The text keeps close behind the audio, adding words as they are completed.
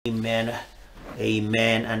Amen,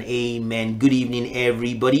 amen, and amen. Good evening,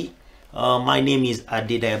 everybody. My name is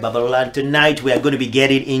Adida Babalola. Tonight we are going to be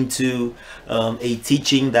getting into a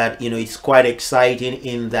teaching that it's quite exciting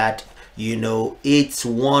in that it's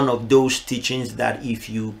one of those teachings that if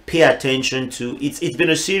you pay attention to, it's been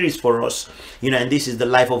a series for us, and this is the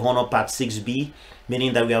Life of Honor Part 6B,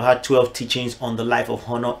 meaning that we have had 12 teachings on the life of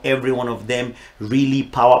honor, every one of them really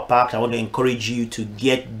power packed. I want to encourage you to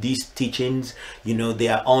get these teachings. They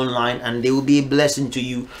are online and they will be a blessing to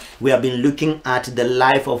you. We have been looking at the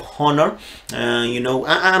life of honor.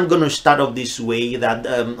 I'm going to start off this way, that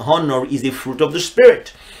honor is a fruit of the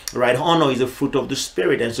Spirit. Right? Honor is a fruit of the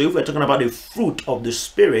Spirit. And so if we're talking about a fruit of the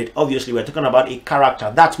Spirit, obviously we're talking about a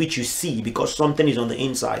character, that which you see, because something is on the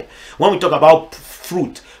inside. When we talk about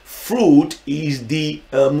fruit is the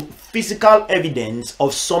physical evidence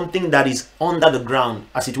of something that is under the ground,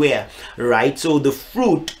 as it were, right? So the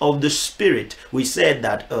fruit of the Spirit, we said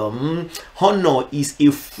that honor is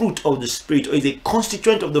a fruit of the Spirit, or is a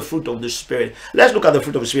constituent of the fruit of the Spirit. Let's look at the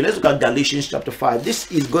fruit of the Spirit. Let's look at Galatians chapter 5.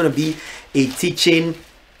 This is going to be a teaching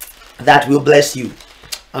that will bless you.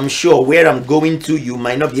 I'm sure where I'm going to, you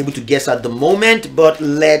might not be able to guess at the moment, but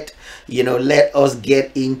let us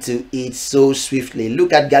get into it so swiftly.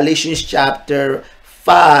 Look at Galatians chapter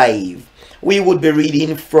 5. We would be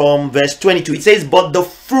reading from verse 22. It says, but the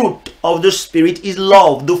fruit of the Spirit is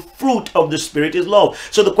love. The fruit of the Spirit is love.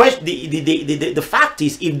 So the question, the fact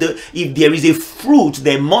is, if there is a fruit,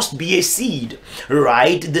 there must be a seed,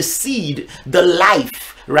 right? The seed, the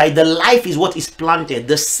life, right? The life is what is planted,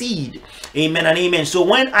 the seed. Amen and amen. So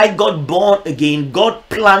when I got born again, God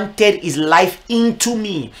planted his life into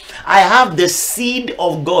me. I have the seed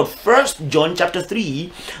of God. First John chapter 3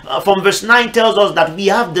 from verse 9 tells us that we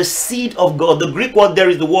have the seed of God. The Greek word there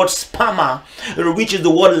is the word sperma, which is the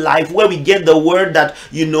word life, where we get the word that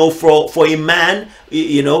for a man,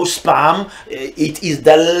 sperm, it is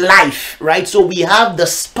the life, right? So we have the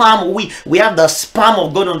sperm, we have the sperm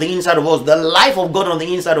of God on the inside of us, the life of God on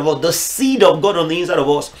the inside of us, the seed of God on the inside of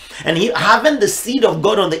us. And having the seed of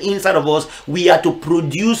God on the inside of us, we are to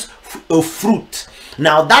produce a fruit.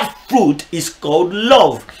 Now that fruit is called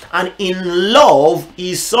love, and in love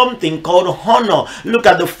is something called honor. Look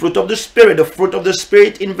at the fruit of the Spirit. The fruit of the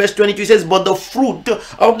Spirit in verse 22 says, but the fruit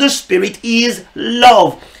of the Spirit is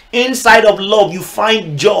love. Inside of love you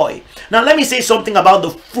find joy. Now let me say something about the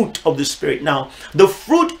fruit of the Spirit. Now the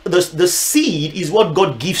fruit, the seed is what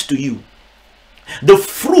God gives to you. The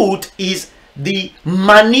fruit is the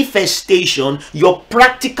manifestation, your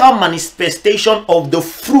practical manifestation of the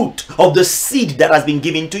fruit of the seed that has been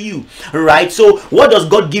given to you, right? So what does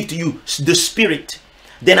God give to you? The Spirit.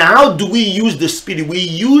 Then how do we use the Spirit? We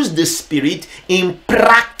use the Spirit in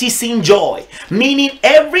practicing joy, meaning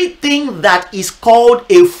everything that is called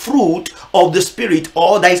a fruit of the Spirit,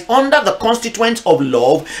 or that is under the constituents of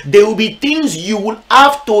love, there will be things you will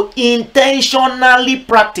have to intentionally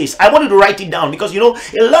practice. I want you to write it down, because a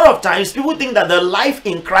lot of times people think that the life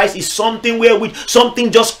in Christ is something where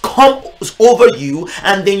something just comes over you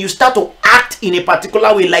and then you start to act in a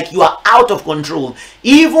particular way, like you are out of control.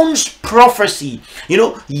 Even prophecy,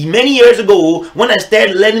 many years ago when I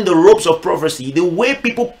started learning the ropes of prophecy, the way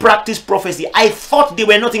people practice prophecy, I thought they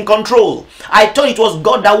were not in control. I thought it was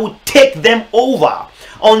God that would take them over,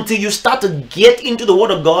 until you start to get into the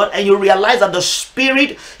Word of God and you realize that the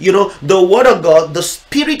Spirit, the Word of God, the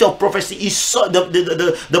spirit of prophecy is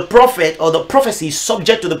the prophet, or the prophecy is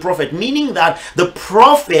subject to the prophet, meaning that the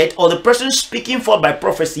prophet or the person speaking forth by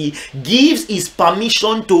prophecy gives his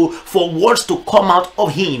permission for words to come out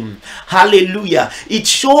of him. Hallelujah. It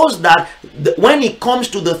shows that when it comes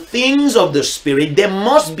to the things of the Spirit, there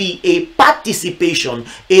must be a participation,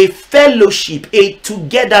 a fellowship, a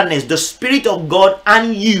togetherness, the Spirit of God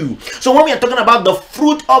and you. So when we are talking about the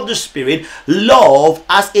fruit of the Spirit, love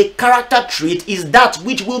as a character trait is that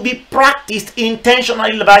which will be practiced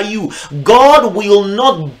intentionally by you. God will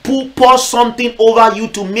not pour something over you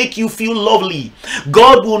to make you feel lovely.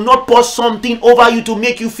 God will not pour something over you to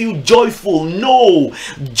make you feel joyful. No.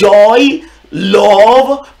 Joy,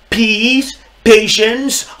 love, peace,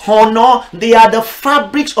 patience, honor, they are the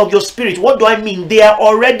fabrics of your spirit. What do I mean? They are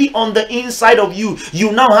already on the inside of you.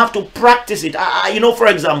 You now have to practice it. For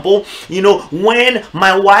example, when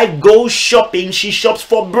my wife goes shopping, she shops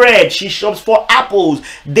for bread, she shops for apples.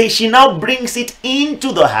 She now brings it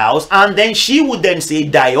into the house, and then she would then say,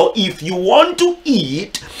 Dio, if you want to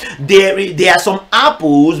eat, there are some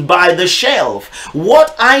apples by the shelf.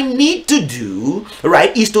 What I need to do,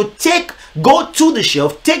 right, is to take go to the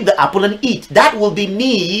shelf, take the apple and eat. That will be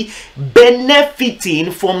me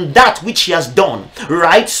benefiting from that which he has done,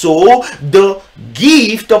 right? So the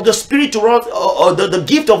gift of the Spirit to us, or the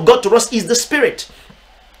gift of God to us, is the Spirit.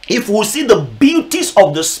 If we see the beauties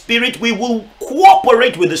of the Spirit, we will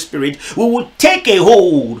cooperate with the Spirit. We will take a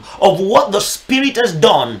hold of what the Spirit has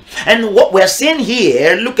done. And what we're saying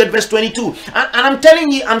here, look at verse 22. And I'm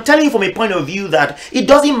telling you from a point of view that it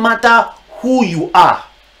doesn't matter who you are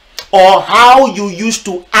or how you used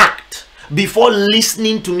to act before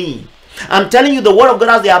listening to me. I'm telling you, the word of God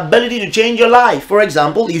has the ability to change your life. For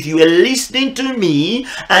example, if you are listening to me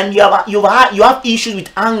and you have issues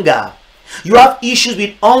with anger, you have issues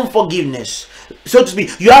with unforgiveness, so to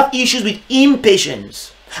speak, you have issues with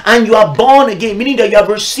impatience, and you are born again, meaning that you have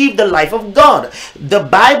received the life of God, the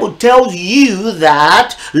Bible tells you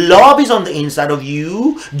that love is on the inside of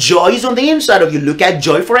you, joy is on the inside of you. Look at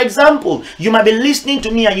joy, for example. You might be listening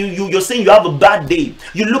to me and you're saying you have a bad day.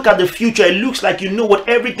 You look at the future, it looks like you know what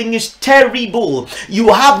everything is terrible.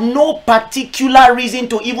 You have no particular reason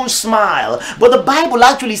to even smile. But the Bible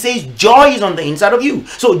actually says joy is on the inside of you.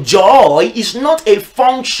 So joy is not a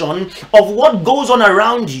function of what goes on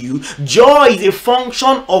around you. Joy is a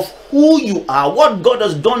function of who you are, what God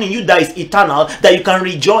has done in you that is eternal, that you can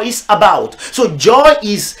rejoice about. So joy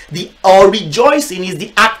is rejoicing is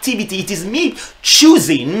the activity. It is me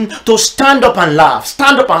choosing to stand up and laugh,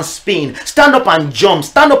 stand up and spin, stand up and jump,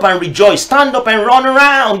 stand up and rejoice, stand up and run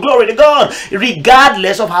around. Glory to God,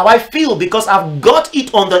 regardless of how I feel, because I've got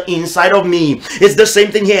it on the inside of me. It's the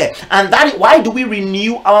same thing here. And that is why do we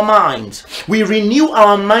renew our minds? We renew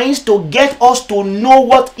our minds to get us to know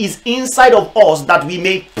what is inside of us, that we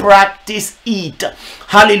may practice it.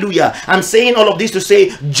 Hallelujah. I'm saying all of this to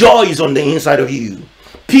say joy is on the inside of you.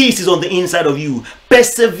 Peace is on the inside of you.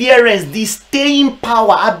 Perseverance, the staying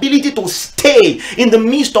power, ability to stay in the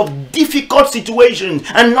midst of difficult situations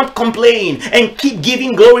and not complain and keep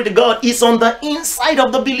giving glory to God, is on the inside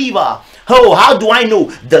of the believer. Oh, how do I know?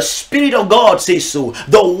 The Spirit of God says so.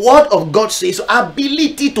 The Word of God says so.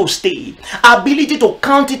 Ability to stay. Ability to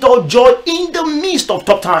count it all joy in the midst of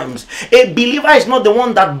tough times. A believer is not the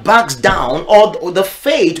one that backs down, or the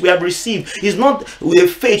faith we have received is not a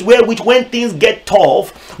faith which when things get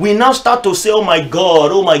tough, we now start to say, oh my God,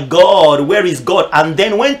 where is God? And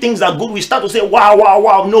then when things are good, we start to say, wow, wow,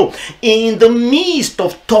 wow. No. In the midst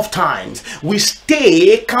of tough times, we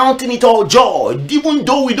stay counting it all joy, even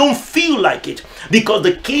though we don't feel like it, because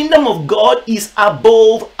the kingdom of God is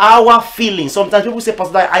above our feelings. Sometimes people say,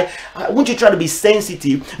 Pastor, I want you to try to be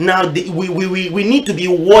sensitive. Now we need to be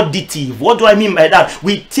wordative. What do I mean by that?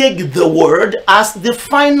 We take the word as the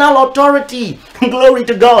final authority. Glory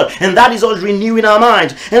to God. And that is us renewing our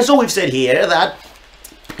minds. And so we've said here that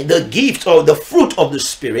the gift or the fruit of the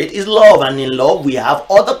Spirit is love, and in love we have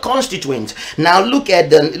other constituents. Now look at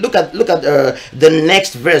the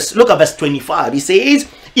next verse. Look at verse 25. It says,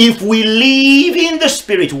 if we live in the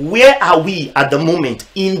Spirit, where are we at the moment?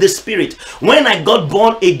 In the Spirit. When I got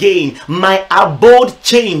born again, my abode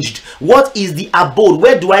changed. What is the abode?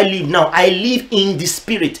 Where do I live now? I live in the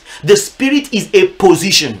Spirit. The Spirit is a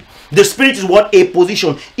position. The Spirit is what? A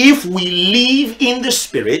position. If we live in the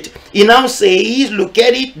Spirit, it now says, look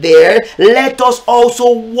at it there, let us also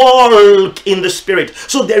walk in the Spirit.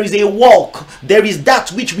 So there is a walk. There is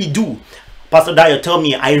that which we do. Pastor Dio, tell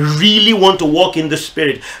me, I really want to walk in the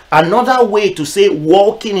Spirit. Another way to say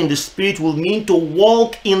walking in the Spirit will mean to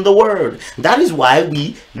walk in the Word. That is why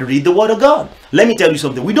we read the Word of God. Let me tell you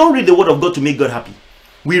something. We don't read the Word of God to make God happy.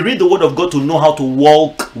 We read the Word of God to know how to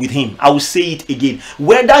walk with Him. I will say it again.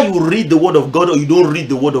 Whether you read the Word of God or you don't read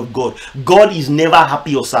the Word of God, God is never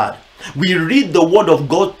happy or sad. We read the Word of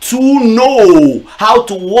God to know how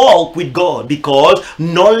to walk with God, because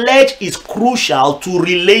knowledge is crucial to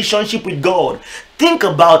relationship with God. Think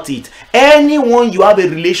about it. Anyone you have a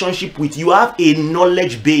relationship with, you have a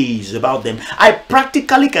knowledge base about them. I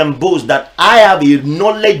practically can boast that I have a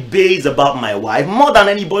knowledge base about my wife more than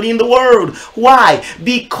anybody in the world. Why?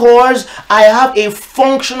 Because I have a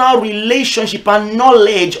functional relationship and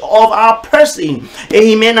knowledge of our person.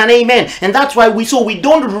 Amen and amen. And that's why we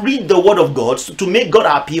don't read the Word of God to make God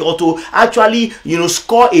happy or to actually,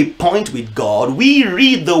 score a point with God. We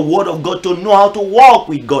read the Word of God to know how to walk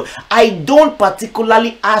with God. I don't particularly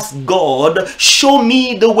ask God, show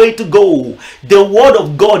me the way to go. The Word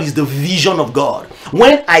of God is the vision of God.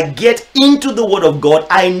 When I get into the Word of God,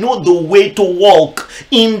 I know the way to walk.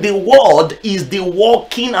 in the word is the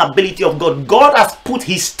walking ability of God. God has put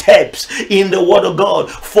his steps in the word of God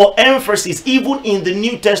for emphasis, even in the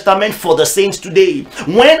New Testament, for the saints today.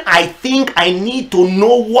 When I think I need to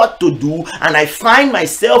know what to do and I find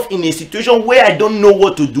myself in a situation where I don't know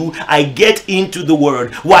what to do, I get into the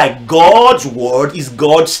word. Why? God's word is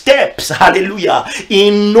God's steps. Hallelujah.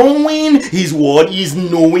 In knowing his word is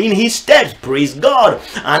knowing his steps. Praise God.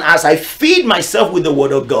 And as I feed myself with the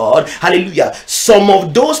word of God, hallelujah, some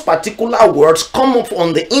of those particular words come up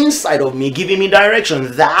on the inside of me, giving me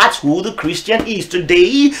direction. That's who the Christian is.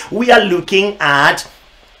 Today we are looking at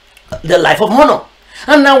the life of honor.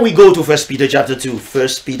 And now we go to 1 Peter chapter 2. 1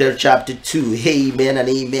 Peter chapter 2. Amen and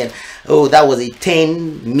amen. Oh, that was a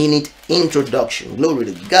 10-minute introduction. Glory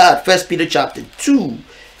to God. 1 Peter chapter 2.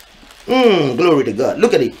 Glory to God.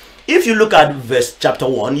 Look at it. If you look at verse chapter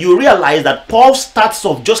 1, you realize that Paul starts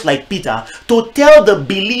off just like Peter to tell the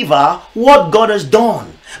believer what God has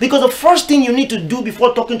done. Because the first thing you need to do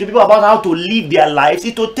before talking to people about how to live their lives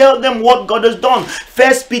is to tell them what God has done.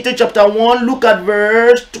 1 Peter chapter 1, look at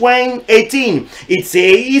verse 18. It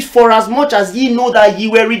says, for as much as ye know that ye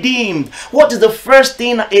were redeemed. What is the first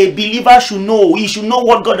thing a believer should know? He should know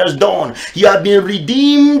what God has done. You have been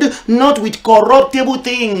redeemed, not with corruptible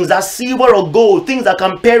things as silver or gold, things that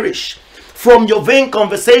can perish, from your vain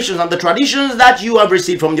conversations and the traditions that you have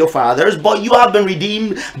received from your fathers, but you have been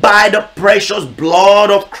redeemed by the precious blood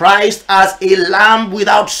of Christ as a lamb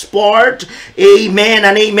without spot. Amen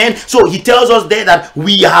and amen. So he tells us there that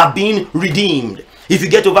we have been redeemed. If you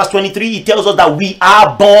get to verse 23, he tells us that we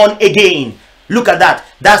are born again. Look at that.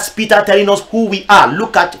 That's Peter telling us who we are.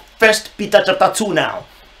 Look at 1 Peter chapter 2 now.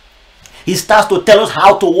 He starts to tell us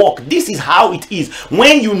how to walk. This is how it is.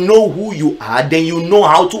 When you know who you are, then you know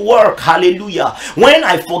how to work. Hallelujah. When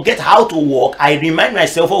I forget how to walk, I remind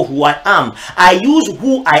myself of who I am. I use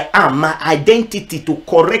who I am, my identity, to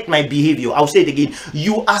correct my behavior. I'll say it again.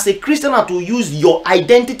 You as a Christian have to use your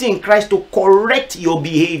identity in Christ to correct your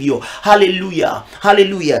behavior. Hallelujah.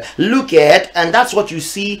 Hallelujah. Look at, and that's what you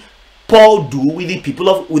see Paul do with the people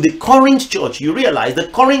of the Corinth church. You realize the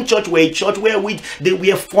Corinth church were a church where they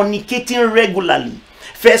were fornicating regularly.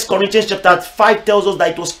 1 Corinthians chapter 5 tells us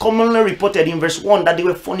that it was commonly reported in verse 1 that they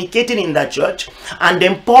were fornicating in that church. And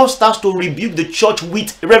then Paul starts to rebuke the church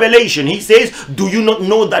with revelation. He says, do you not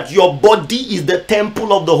know that your body is the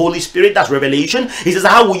temple of the Holy Spirit? That's revelation. He says,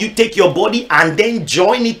 how will you take your body and then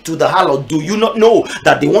join it to the harlot? Do you not know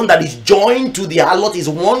that the one that is joined to the harlot is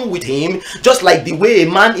one with him, just like the way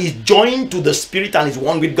a man is joined to the Spirit and is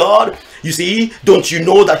one with God? You see, don't you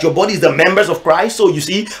know that your body is the members of Christ? So you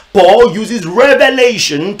see, Paul uses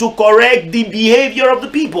revelation to correct the behavior of the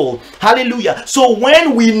people. Hallelujah. So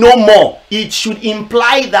when we know more, it should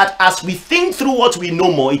imply that as we think through what we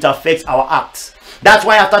know more, it affects our acts. That's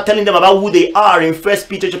why after telling them about who they are in 1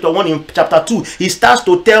 Peter chapter 1, in chapter 2, he starts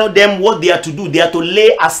to tell them what they are to do. They are to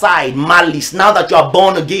lay aside malice. Now that you are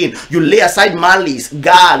born again, you lay aside malice,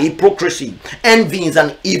 guile, hypocrisy, envyings,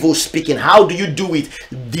 and evil speaking. How do you do it?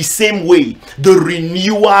 The same way. The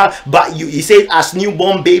renewal, but he says, as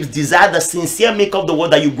newborn babes, desire the sincere milk of the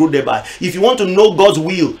word that you grow thereby. If you want to know God's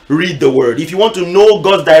will, read the word. If you want to know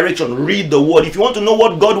God's direction, read the word. If you want to know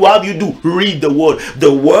what God will have you do, read the word.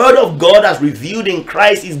 The word of God as revealed in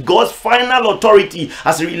Christ is God's final authority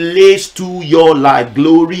as it relates to your life.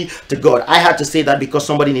 Glory to God. I had to say that because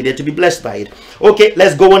somebody needed to be blessed by it. Okay,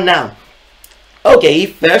 let's go on now. Okay,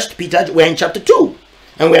 1 Peter, we're in chapter 2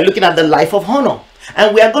 and we're looking at the life of honor.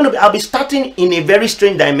 And we are going to I'll be starting in a very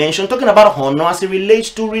strange dimension, talking about honor as it relates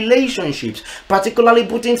to relationships, particularly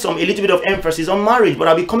putting a little bit of emphasis on marriage, but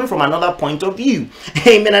I'll be coming from another point of view.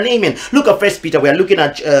 Amen and amen. Look at 1 Peter. We are looking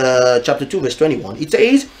at chapter 2 verse 21. It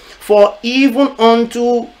says, For even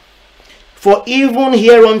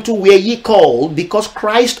hereunto were ye called, because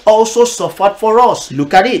Christ also suffered for us.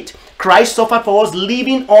 Look at it. Christ suffered for us,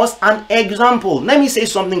 leaving us an example. Let me say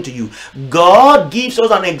something to you. God gives us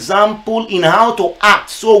an example in how to act,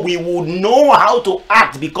 so we would know how to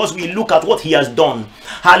act because we look at what he has done.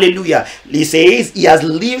 Hallelujah. He says he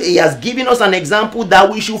has given us an example that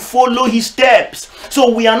we should follow his steps. So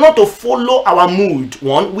we are not to follow our mood.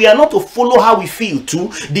 One, we are not to follow how we feel. Two,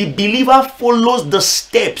 the believer follows the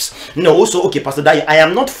steps. No, so okay, Pastor Daya, I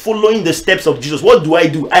am not following the steps of Jesus. What do?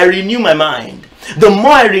 I renew my mind. The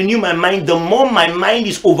more I renew my mind, the more my mind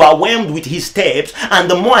is overwhelmed with his steps, and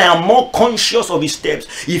the more I am more conscious of his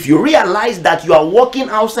steps. If you realize that you are walking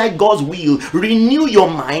outside God's will, renew your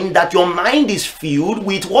mind, that your mind is filled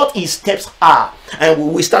with what his steps are.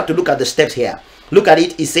 And we start to look at the steps here. Look at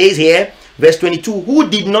it. It says here, verse 22, who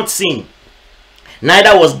did not sin,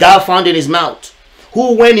 neither was guile found in his mouth.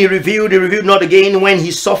 who when he revealed not again. When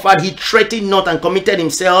he suffered, he threatened not, and committed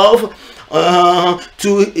himself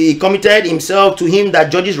to him that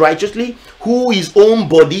judges righteously, who his own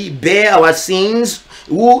body bare our sins,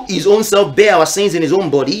 who his own self bare our sins in his own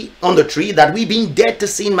body on the tree, that we being dead to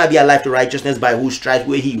sin might be alive to righteousness, by whose stripes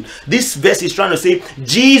we're healed. This verse is trying to say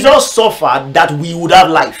Jesus suffered that we would have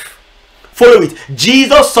life. Follow it.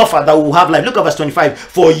 Jesus suffered that we will have life. Look at verse 25.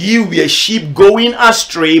 For you were sheep going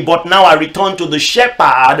astray, but now I return to the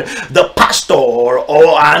shepherd, the pastor,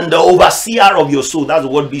 and the overseer of your soul. That's the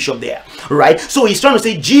word bishop there, right? So he's trying to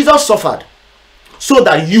say Jesus suffered so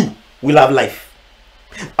that you will have life.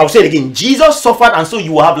 I'll say it again. Jesus suffered and so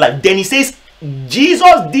you will have life. Then he says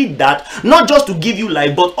Jesus did that not just to give you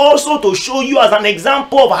life, but also to show you as an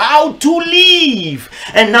example of how to live.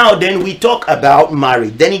 And now then we talk about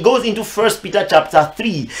marriage. Then he goes into 1 Peter chapter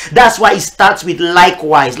 3. That's why he starts with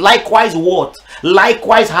likewise. Likewise what?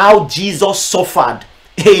 Likewise how Jesus suffered.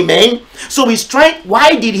 Amen. So he's trying.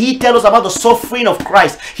 Why did he tell us about the suffering of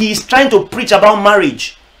Christ? He's trying to preach about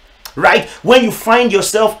marriage, right? When you find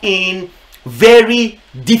yourself in very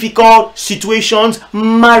difficult situations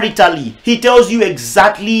maritally, he tells you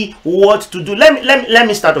exactly what to do. Let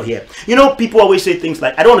me start off here. You know, people always say things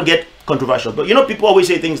like, I don't want to get controversial, but you know, people always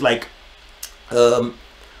say things like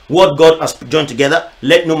what God has joined together,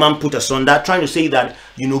 let no man put asunder, trying to say that,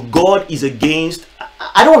 you know, God is against.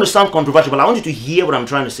 I don't want to sound controversial, but I want you to hear what I'm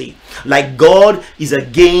trying to say. Like God is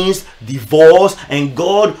against divorce and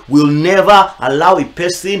God will never allow a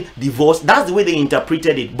person divorce. That's the way they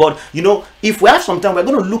interpreted it. But you know, if we have some time, we're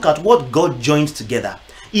going to look at what God joins together.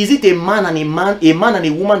 Is it a man and a man and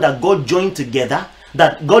a woman that God joined together,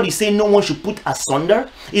 that God is saying no one should put asunder?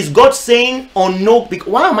 Is God saying, oh no?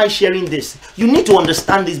 Why am I sharing this? You need to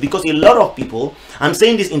understand this, because a lot of people, I'm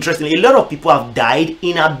saying this interestingly, a lot of people have died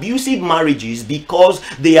in abusive marriages because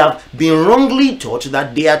they have been wrongly taught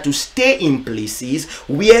that they are to stay in places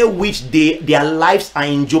where their lives are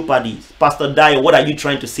in jeopardy. Pastor Dio, what are you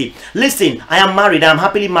trying to say? Listen, I am married, I am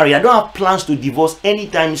happily married, I don't have plans to divorce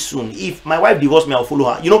anytime soon. If my wife divorces me, I'll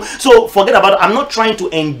follow her, you know. So forget about it. I'm not trying to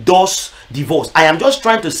endorse divorce. I am just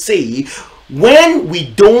trying to say, when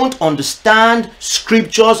we don't understand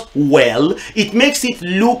scriptures well, it makes it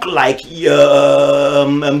look like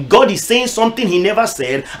God is saying something he never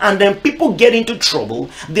said, and then people get into trouble.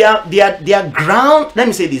 Their ground, let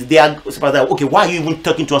me say this, they are okay, why are you even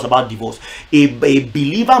talking to us about divorce? A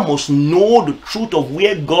believer must know the truth of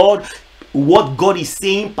what God is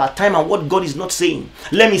saying per time and what God is not saying.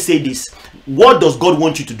 Let me say this. What does God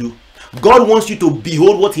want you to do? God wants you to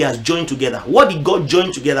behold what he has joined together. What did God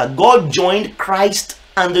join together? God joined Christ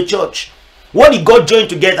and the church. What did God join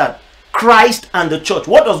together? Christ and the church.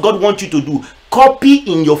 What does God want you to do? Copy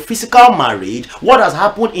in your physical marriage what has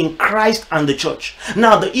happened in Christ and the church.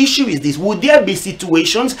 Now the issue is this: would there be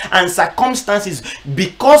situations and circumstances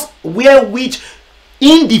because which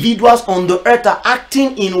individuals on the earth are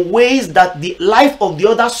acting in ways that the life of the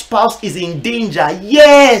other spouse is in danger?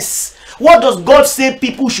 Yes. What does God say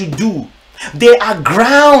people should do? There are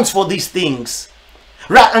grounds for these things,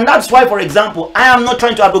 right? And that's why, for example, I am not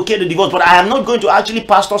trying to advocate the divorce, but I am not going to actually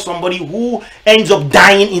pastor somebody who ends up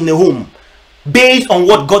dying in the home based on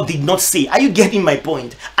what God did not say. Are you getting my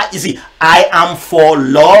point? You see, I am for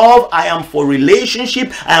love, I am for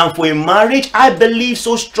relationship, I am for a marriage. I believe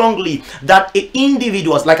so strongly that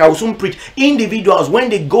individuals, like I will soon preach, individuals, when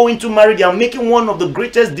they go into marriage, they are making one of the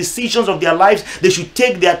greatest decisions of their lives. They should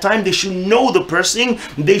take their time, they should know the person,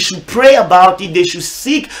 they should pray about it, they should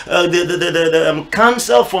seek the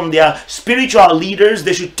counsel from their spiritual leaders,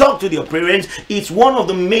 they should talk to their parents. It's one of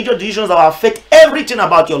the major decisions that will affect everything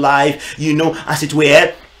about your life, you know, as it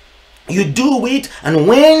were. You do it, and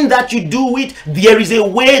when that you do it, there is a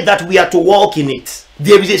way that we are to walk in it.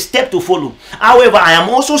 There is a step to follow. However, I am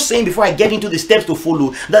also saying, before I get into the steps to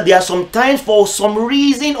follow, that there are sometimes, for some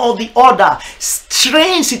reason or the other,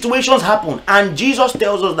 strange situations happen, and Jesus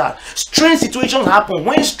tells us that strange situations happen.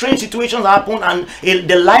 When strange situations happen and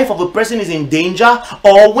the life of a person is in danger,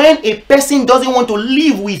 or when a person doesn't want to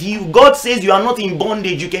live with you, God says you are not in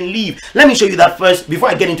bondage, you can leave. Let me show you that first before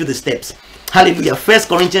I get into the steps. Hallelujah. 1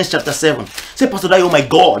 Corinthians chapter 7. Say, Pastor Dai, oh my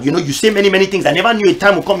God, you know, you say many things. I never knew a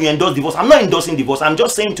time will come you endorse divorce. I'm not endorsing divorce. I'm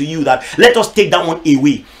just saying to you that let us take that one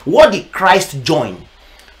away. What did Christ join?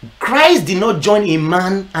 Christ did not join a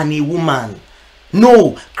man and a woman.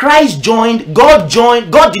 No, God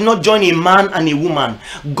did not join a man and a woman.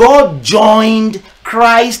 God joined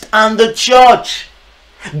Christ and the church.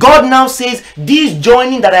 God now says, this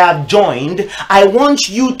joining that I have joined, I want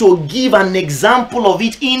you to give an example of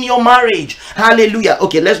it in your marriage. Hallelujah.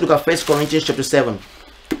 Okay, let's look at 1 Corinthians chapter 7.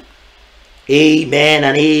 Amen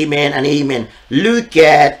and amen and amen. Look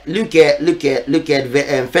at 1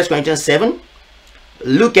 Corinthians 7.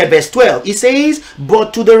 Look at verse 12. It says,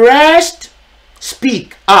 but to the rest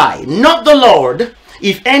speak I, not the Lord,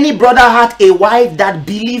 if any brother hath a wife that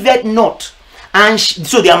believeth not, and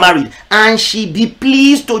so they are married, and she be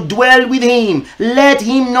pleased to dwell with him, let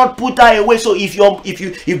him not put her away. So if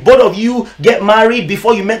both of you get married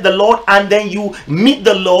before you met the Lord, and then you meet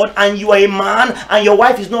the Lord, and you are a man and your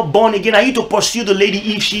wife is not born again, are you to pursue the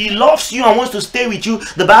lady? If she loves you and wants to stay with you,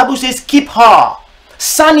 the Bible says keep her.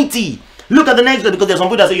 Sanity. Look at the next verse, because there's some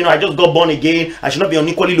people that say, I just got born again, I should not be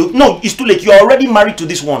unequally looked. No, it's too late. You're already married to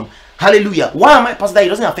this one. Hallelujah. Why am I, Pastor, that it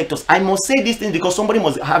doesn't affect us? I must say these things because somebody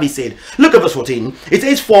must have it said. Look at verse 14. It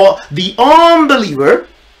says, for the unbeliever,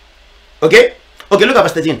 okay, look at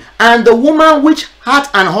verse 13. And the woman which hath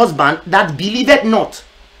an husband that believeth not,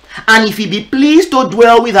 and if he be pleased to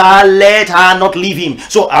dwell with her, let her not leave him.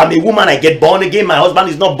 So I'm a woman, I get born again, my husband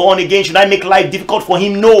is not born again. Should I make life difficult for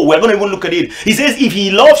him? No, we're going to even look at it. He says, if he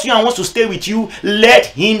loves you and wants to stay with you, let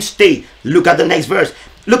him stay. Look at the next verse.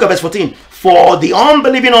 Look at verse 14. For the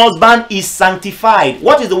unbelieving husband is sanctified.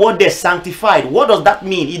 What is the word there, sanctified? What does that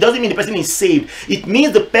mean? It doesn't mean the person is saved. It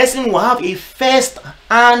means the person will have a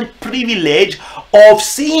first-hand privilege of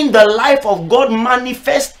seeing the life of God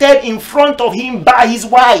manifested in front of him by his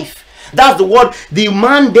wife. That's the word. The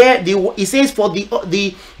man there, it says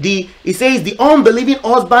the unbelieving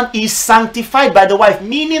husband is sanctified by the wife,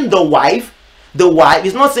 meaning the wife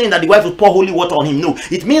is not saying that the wife will pour holy water on him. No,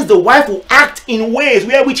 it means the wife will act in ways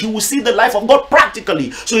where which he will see the life of God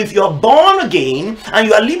practically. So if you are born again and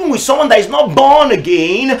you are living with someone that is not born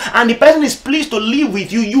again, and the person is pleased to live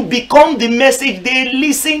with you, you become the message they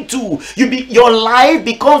listen to. Your life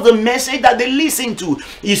becomes the message that they listen to.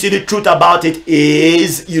 You see, the truth about it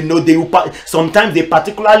is, sometimes they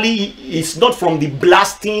particularly, it's not from the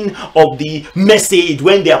blasting of the message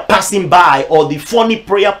when they are passing by, or the funny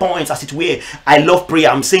prayer points, as it were. I love prayer.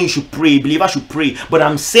 I'm saying you should pray. Believers should pray. But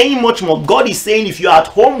I'm saying much more. God is saying if you're at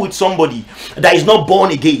home with somebody that is not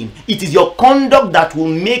born again, it is your conduct that will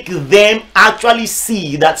make them actually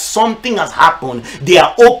see that something has happened. They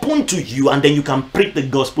are open to you, and then you can preach the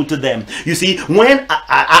gospel to them. You see, when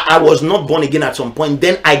I was not born again at some point,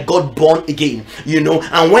 then I got born again.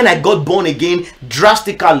 And when I got born again,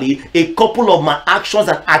 drastically, a couple of my actions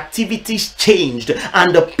and activities changed.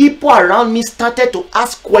 And the people around me started to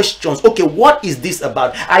ask questions. Okay, what is this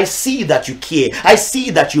about? I see that you care. I see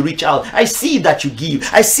that you reach out. I see that you give.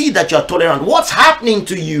 I see that you are tolerant. What's happening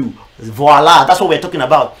to you? Voila, that's what we're talking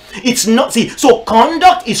about. It's not, so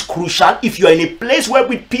conduct is crucial. If you're in a place where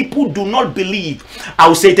people do not believe, I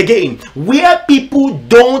will say it again, where people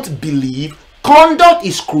don't believe, conduct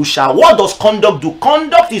is crucial. What does conduct do?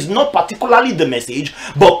 Conduct is not particularly the message,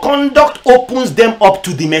 but conduct opens them up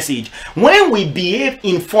to the message. When we behave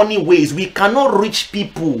in funny ways, we cannot reach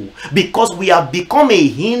people because we have become a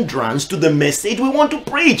hindrance to the message we want to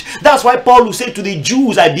preach. That's why Paul will say to the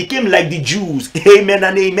Jews, I became like the Jews. Amen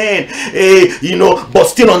and amen. But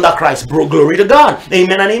still under Christ, bro. Glory to God.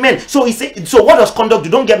 Amen and amen. So he said, so what does conduct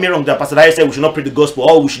do? Don't get me wrong, that Pastor Darius said we should not preach the gospel.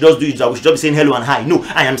 All we should just do is that we should just be saying hello and hi. No,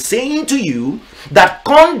 I am saying to you that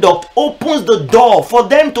conduct opens the door for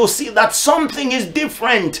them to see that something is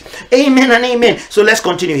different. Amen and amen. So let's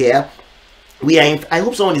continue here. I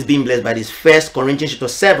hope someone is being blessed by this. 1 Corinthians chapter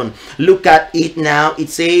 7. Look at it now. It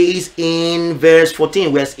says in verse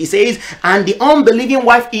 14, where it says, and the unbelieving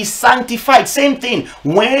wife is sanctified. Same thing.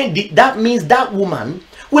 That means that woman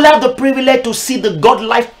will have the privilege to see the God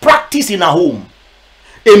life practice in her home.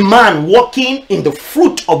 A man walking in the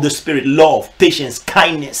fruit of the Spirit, love, patience,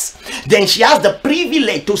 kindness. Then she has the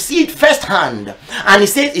privilege to see it firsthand. And it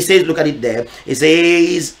says, look at it there. It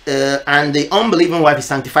says, and the unbelieving wife is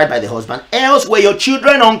sanctified by the husband. Else were your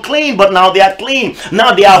children unclean, but now they are clean.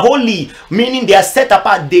 Now they are holy, meaning they are set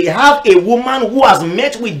apart. They have a woman who has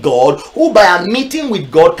met with God, who by a meeting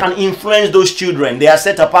with God can influence those children. They are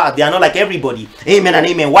set apart. They are not like everybody. Amen and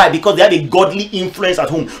amen. Why? Because they have a godly influence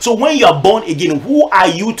at home. So when you are born again, who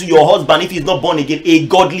are you to your husband if he's not born again? A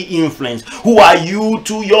godly influence. Who are you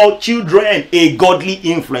to your children? A godly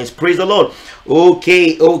influence. Praise the Lord.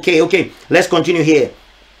 Okay. Let's continue here.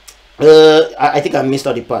 I think I missed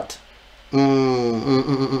out the part.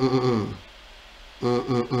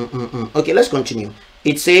 Okay, let's continue.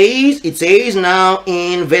 It says now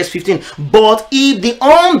in verse 15, but if the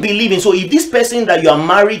unbelieving, so if this person that you are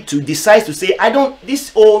married to decides to say,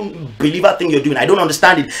 this whole believer thing you're doing, I don't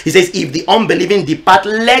understand it. He says, if the unbelieving depart,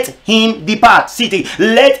 let him depart. See,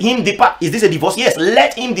 let him depart. Is this a divorce? Yes,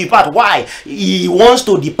 let him depart. Why? He wants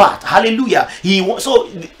to depart. Hallelujah. So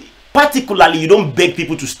Particularly, you don't beg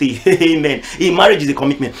people to stay. Amen. In marriage is a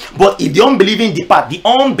commitment. But if the unbelieving depart, the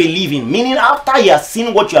unbelieving, meaning after he has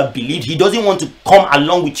seen what you have believed, he doesn't want to come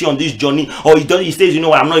along with you on this journey, or he says, you know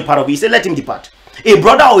what, I'm not a part of it. He said, let him depart. A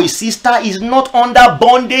brother or a sister is not under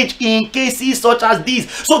bondage in cases such as these.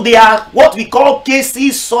 So they are what we call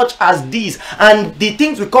cases such as these. And the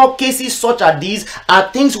things we call cases such as these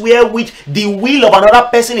are things where which the will of another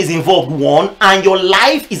person is involved, one, and your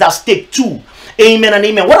life is at stake, two. Amen and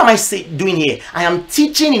amen. What am I doing here? I am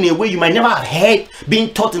teaching in a way you might never have heard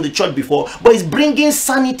being taught in the church before, but it's bringing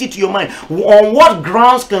sanity to your mind. On what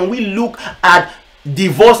grounds can we look at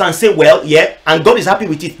divorce and say, well, yeah, and God is happy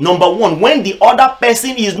with it? Number one, when the other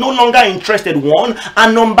person is no longer interested, one,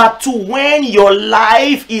 and number two, when your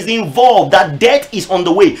life is involved, that death is on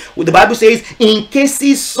the way. Well, the Bible says, in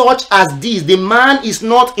cases such as these, the man is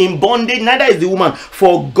not in bondage, neither is the woman,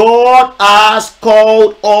 for God has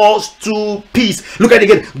called us to peace. Look at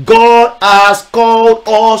it again. God has called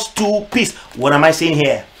us to peace. What am I saying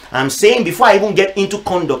here? I'm saying, before I even get into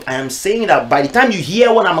conduct, I am saying that by the time you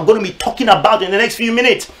hear what I'm going to be talking about in the next few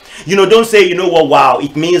minutes, you know, don't say, you know what, wow,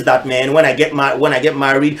 it means that, man, when I get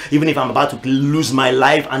married, even if I'm about to lose my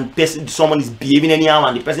life and someone is behaving anyhow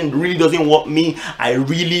and the person really doesn't want me, I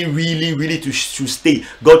really should stay.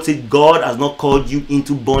 God said God has not called you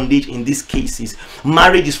into bondage in these cases.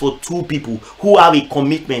 Marriage is for two people who have a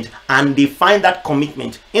commitment, and they find that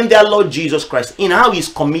commitment in their Lord Jesus Christ, in how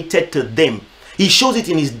he's committed to them. He shows it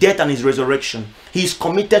in his death and his resurrection. He is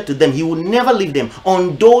committed to them. He will never leave them.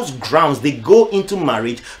 On those grounds, they go into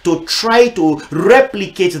marriage to try to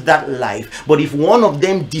replicate that life. But if one of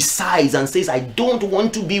them decides and says, I don't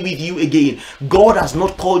want to be with you again, God has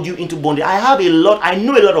not called you into bondage. I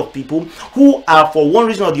know a lot of people who are, for one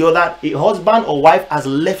reason or the other, a husband or wife has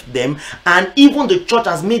left them, and even the church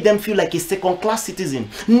has made them feel like a second-class citizen.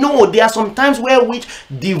 No, there are some times where which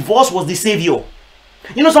divorce was the savior.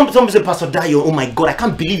 You know, some people say, Pastor Dayo, oh my God, I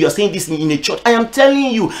can't believe you're saying this in a church. I am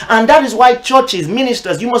telling you, and that is why churches,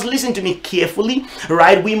 ministers, you must listen to me carefully,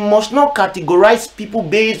 right? We must not categorize people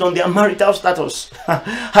based on their marital status.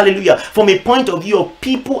 Hallelujah. From a point of view of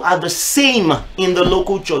people are the same in the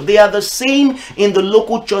local church. They are the same in the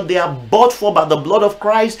local church. They are bought for by the blood of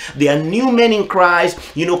Christ. They are new men in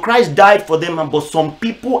Christ. You know, Christ died for them, but some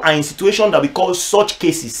people are in situations that we call such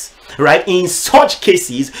cases. Right? In such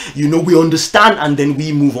cases, you know, we understand and then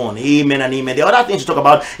we move on. Amen and amen. There are other things to talk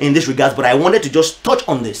about in this regard, but I wanted to just touch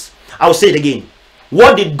on this. I'll say it again.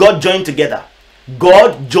 What did God join together?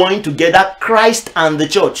 God joined together Christ and the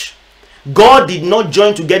church. God did not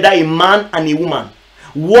join together a man and a woman.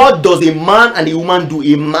 What does a man and a woman do?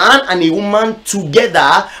 A man and a woman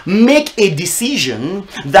together make a decision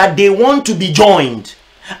that they want to be joined.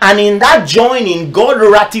 And in that joining, God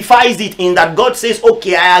ratifies it in that God says,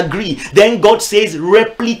 okay, I agree. Then God says,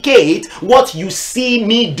 replicate what you see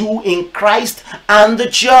me do in Christ and the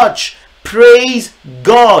church. Praise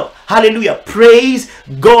God. Hallelujah. Praise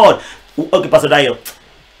God. Okay, Pastor Dayo,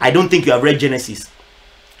 I don't think you have read Genesis.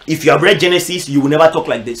 If you have read Genesis, you will never talk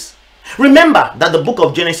like this. Remember that the book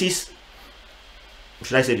of Genesis,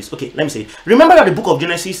 should I say this? Okay, let me say it. Remember that the book of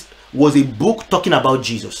Genesis was a book talking about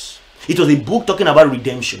Jesus. It was a book talking about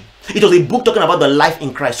redemption. It was a book talking about the life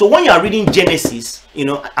in Christ. So when you are reading Genesis, you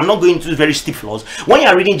know, I'm not going into very steep flaws. When you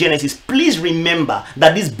are reading Genesis, please remember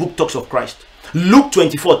that this book talks of Christ. Luke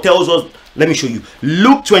 24 tells us, let me show you.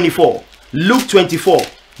 Luke 24. Luke 24.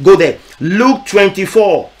 Go there. Luke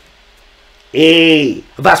 24.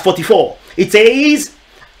 Verse 44. It says,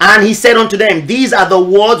 and he said unto them, these are the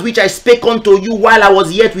words which I spake unto you while I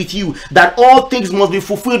was yet with you, that all things must be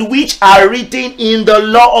fulfilled which are written in the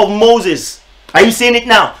law of Moses. Are you seeing it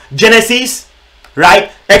now? Genesis,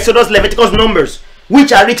 right? Exodus, Leviticus, Numbers,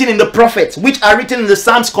 which are written in the prophets, which are written in the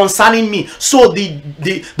Psalms concerning me. So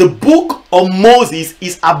the book of Moses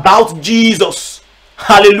is about Jesus.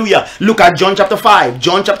 Hallelujah. Look at John chapter 5.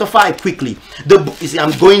 John chapter 5 quickly. You see,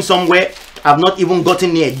 I'm going somewhere. I've not even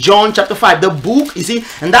gotten near. John chapter 5. The book, you see,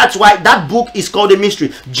 and that's why that book is called a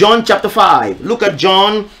mystery. John chapter 5. Look at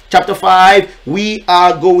John chapter 5. We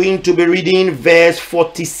are going to be reading verse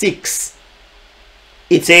 46.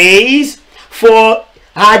 It says, for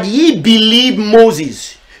had ye believed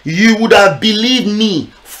Moses, you would have believed me,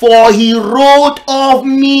 for he wrote of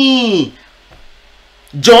me.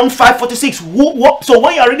 John 5:46. So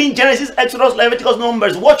when you're reading Genesis, Exodus, Leviticus,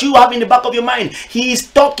 Numbers, what you have in the back of your mind, he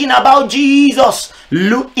is talking about Jesus.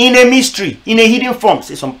 Look, in a mystery, in a hidden form.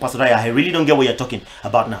 Say, some Pastor Daya, I really don't get what you're talking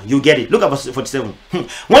about now. You get it. Look at verse 47.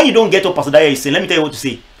 When you don't get what Pastor Daya is saying, let me tell you what to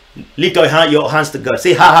say. Lift your hands to God.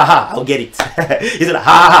 Say, ha ha ha, I'll get it. He said, ha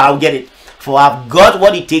ha ha, I'll get it. For I've got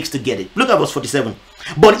what it takes to get it. Look at verse 47.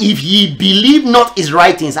 But if ye believe not his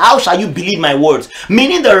writings, how shall you believe my words?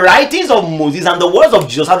 Meaning the writings of Moses and the words of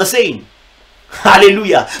Jesus are the same.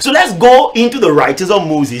 Hallelujah. So let's go into the writings of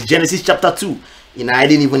Moses. Genesis chapter 2. I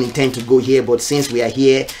didn't even intend to go here, but since we are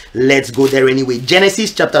here, let's go there anyway.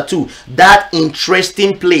 Genesis chapter 2. That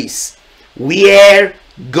interesting place where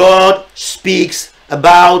God speaks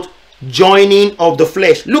about joining of the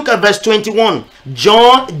flesh. Look at verse 21.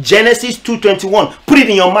 Genesis 2:21. Put it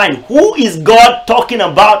in your mind. Who is God talking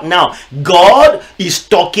about now? God is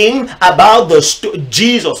talking about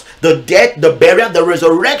Jesus, the death, the burial, the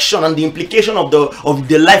resurrection, and the implication of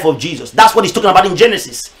the life of Jesus. That's what he's talking about in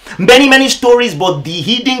Genesis. Many stories, but the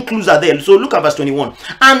hidden clues are there. So look at verse 21.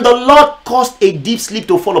 And the Lord caused a deep sleep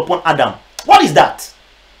to fall upon Adam. What is that?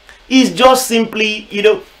 It's just simply,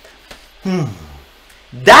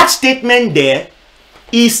 that statement there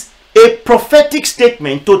is a prophetic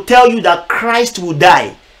statement to tell you that Christ will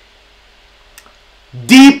die.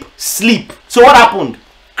 Deep sleep. So what happened?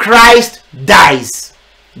 Christ dies.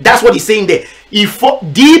 That's what he's saying there.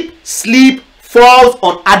 Deep sleep falls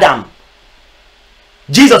on Adam.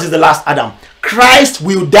 Jesus is the last Adam. Christ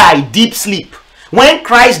will die. Deep sleep. When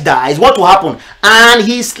Christ dies, what will happen? And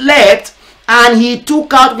he slept and he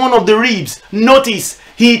took out one of the ribs. Notice,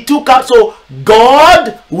 he took out, so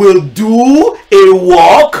God will do a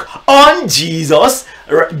work on Jesus.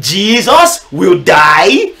 Jesus will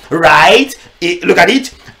die, right? Look at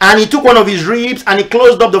it. And he took one of his ribs and he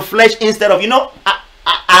closed up the flesh instead of,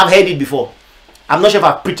 I've heard it before. I'm not sure if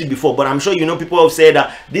I've preached it before, but I'm sure people have said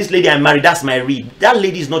that this lady I married, that's my rib. That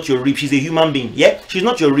lady is not your rib. She's a human being. Yeah, she's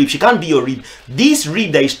not your rib. She can't be your rib. This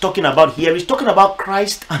rib that he's talking about here is talking about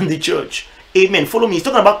Christ and the church. Amen. Follow me. He's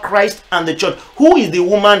talking about Christ and the church. Who is the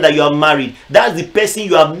woman that you have married? That's the person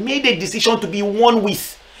you have made a decision to be one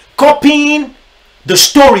with. Copying the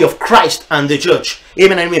story of Christ and the church.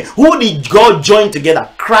 Amen and amen. Who did God join together?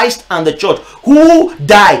 Christ and the church. Who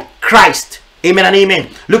died? Christ. Amen and amen.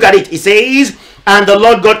 Look at it. It says, and the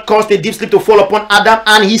Lord God caused a deep sleep to fall upon Adam,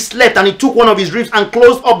 and he slept, and he took one of his ribs and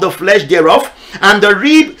closed up the flesh thereof. And the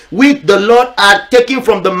rib which the Lord had taken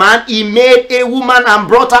from the man, he made a woman and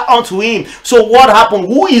brought her unto him. So what happened?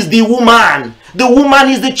 Who is the woman? The woman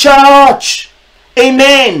is the church.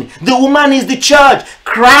 Amen. The woman is the church.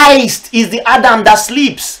 Christ is the Adam that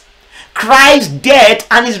sleeps. Christ's death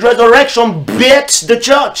and his resurrection births the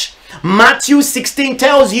church. Matthew 16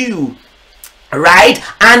 tells you, right?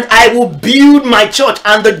 And I will build my church,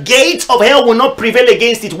 and the gates of hell will not prevail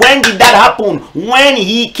against it. When did that happen? When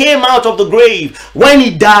he came out of the grave, when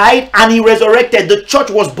he died and he resurrected, the church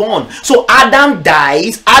was born. So Adam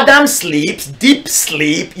dies, Adam sleeps, deep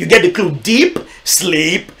sleep. You get the clue. Deep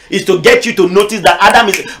sleep is to get you to notice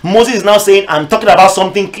that Moses is now saying, I'm talking about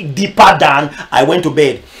something deeper than I went to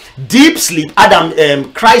bed. Deep sleep.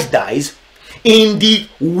 Christ dies. In the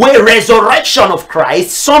resurrection of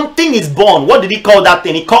Christ, something is born. What did he call that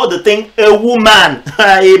thing? He called the thing a woman.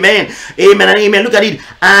 Amen. Amen and amen. Look at it.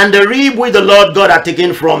 And the rib which the Lord God had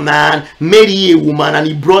taken from man made he a woman, and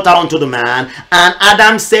he brought her unto the man. And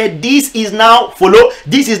Adam said, this is now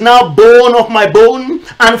bone of my bone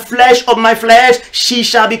and flesh of my flesh. She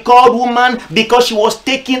shall be called woman, because she was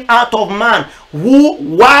taken out of man.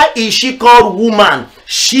 Why is she called woman?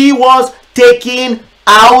 She was taken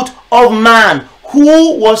out of man.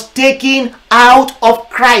 Who was taken out of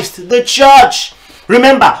Christ? The church.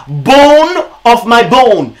 Remember, bone of my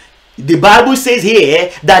bone. The Bible says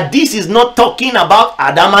here that this is not talking about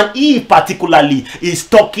Adam and Eve particularly. It's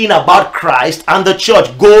talking about Christ and the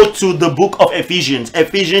church. Go to the book of Ephesians.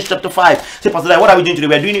 Ephesians chapter 5. Say, Pastor, what are we doing today?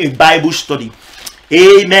 We're doing a Bible study.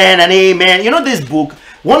 Amen and amen. You know, this book,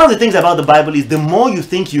 one of the things about the Bible is the more you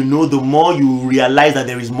think you know, the more you realize that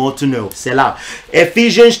there is more to know. Selah.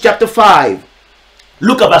 Ephesians chapter 5.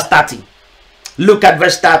 Look at verse 30. Look at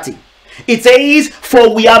verse 30. It says,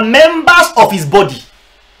 for we are members of his body,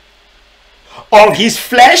 of his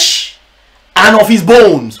flesh, and of his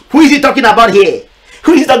bones. Who is he talking about here?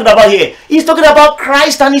 Who is he talking about here? He's talking about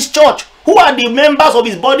Christ and his church. Who are the members of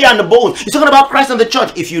his body and the bones? He's talking about Christ and the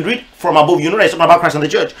church. If you read from above, you know that he's talking about Christ and the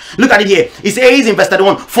church. Look at it here. It says in verse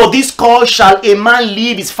 31, for this cause shall a man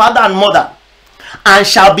leave his father and mother, and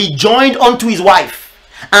shall be joined unto his wife,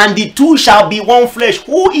 and the two shall be one flesh.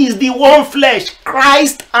 Who is the one flesh?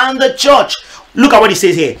 Christ and the church. Look at what he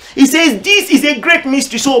says here. He says this is a great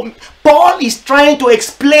mystery. So Paul is trying to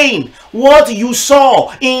explain what you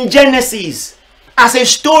saw in Genesis as a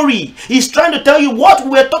story. He's trying to tell you what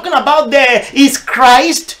we're talking about there is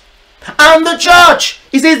Christ and the church.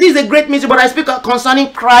 He says this is a great mystery, but I speak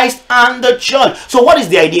concerning Christ and the church. So what is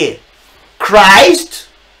the idea? Christ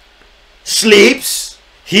sleeps,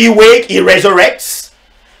 he wakes, he resurrects.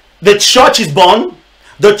 The church is born.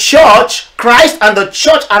 The church, Christ and the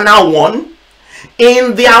church are now one.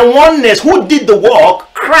 In their oneness, who did the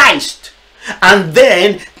work? Christ. And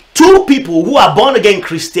then two people who are born again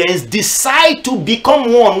Christians decide to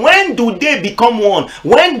become one. When do they become one?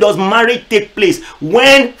 When does marriage take place?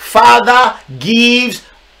 When father gives,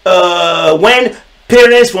 when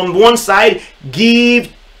parents from one side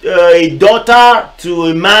give a daughter to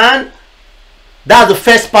a man. That's the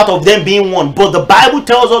first part of them being one. But the Bible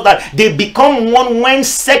tells us that they become one when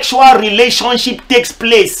sexual relationship takes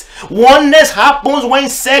place. Oneness happens when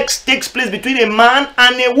sex takes place between a man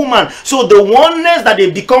and a woman. So the oneness that they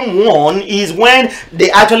become one is when they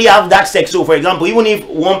actually have that sex. So for example, even if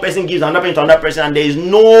one person gives another person to another person and there is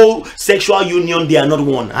no sexual union, they are not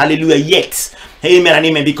one. Hallelujah. Yet. Amen and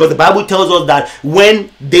amen. Because the Bible tells us that when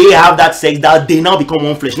they have that sex, that they now become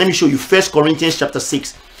one flesh. Let me show you 1 Corinthians chapter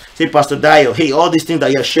 6. Say, Pastor Dio, hey, all these things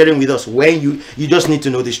that you're sharing with us, when you just need to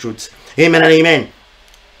know these truths. Amen and amen.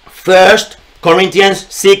 1 Corinthians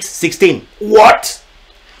 6:16. What?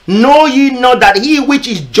 Know ye not that he which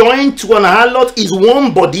is joined to an harlot is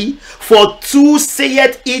one body? For two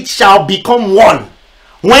saith it shall become one.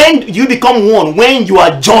 When you become one, when you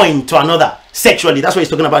are joined to another sexually, that's what he's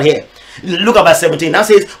talking about here. Look at verse 17. That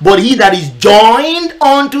says, but he that is joined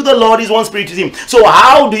unto the Lord is one spirit with him. So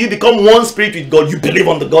how do you become one spirit with God? You believe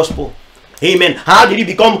on the gospel. Amen. How did you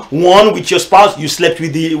become one with your spouse? You slept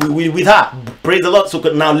with her. Praise the Lord. So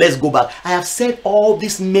now let's go back. I have said all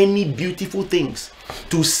these many beautiful things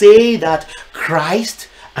to say that Christ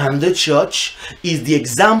and the church is the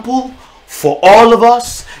example for all of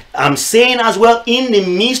us. I'm saying as well, in the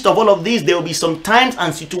midst of all of this, there will be some times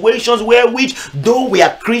and situations where which, though we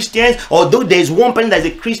are Christians, or though there's one person that is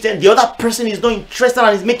a Christian, the other person is not interested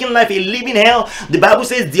and is making life a living hell. The Bible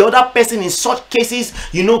says the other person in such cases,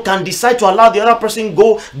 can decide to allow the other person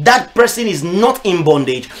go. That person is not in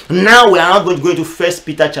bondage. Now we are now going to go into 1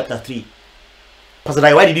 Peter chapter 3. Pastor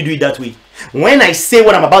Dai, why did you do it that way? When I say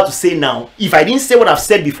what I'm about to say now, if I didn't say what I've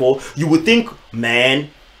said before, you would think, man,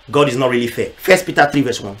 God is not really fair. 1 Peter 3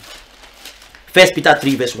 verse 1. 1 Peter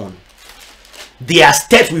 3 verse 1. There are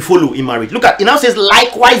steps we follow in marriage. Look at it now, says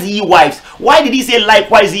likewise ye wives. Why did he say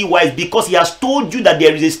likewise ye wives? Because he has told you that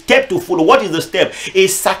there is a step to follow. What is the step? A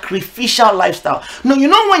sacrificial lifestyle. No,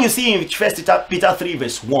 when you see in 1 Peter 3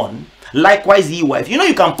 verse 1, likewise ye wives,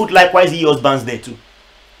 you can put likewise ye husbands there too.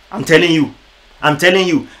 I'm telling you,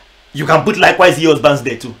 you can put likewise ye husbands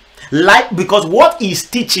there too. Because what he's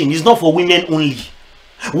teaching is not for women only.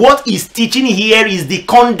 What he's teaching here is the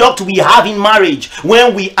conduct we have in marriage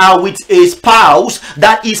when we are with a spouse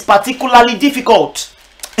that is particularly difficult.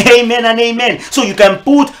 Amen and amen. So you can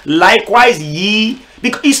put likewise ye,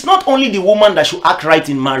 because it's not only the woman that should act right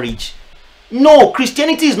in marriage. No,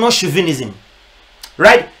 Christianity is not chauvinism,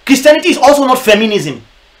 right? Christianity is also not feminism.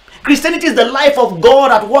 Christianity is the life of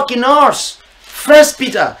God at work in us. 1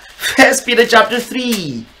 Peter chapter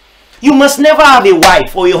 3. You must never have a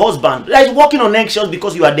wife or a husband that is walking on eggshells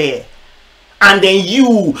because you are there. And then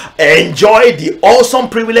you enjoy the awesome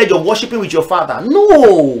privilege of worshiping with your father.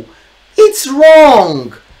 No, it's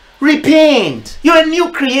wrong. Repent. You're a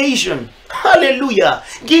new creation. Hallelujah.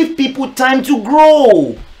 Give people time to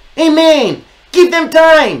grow. Amen. Give them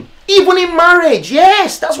time. Even in marriage.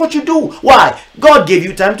 Yes, that's what you do. Why? God gave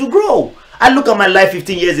you time to grow. I look at my life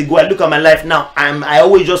 15 years ago. I look at my life now. I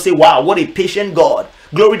always just say, wow, what a patient God.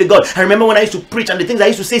 Glory to God. I remember when I used to preach and the things I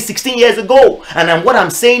used to say 16 years ago. And what I'm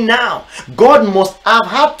saying now. God must have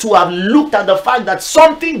had to have looked at the fact that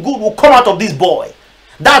something good will come out of this boy.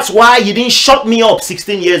 That's why he didn't shut me up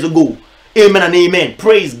 16 years ago. Amen and amen.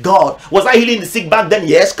 Praise God. Was I healing the sick back then?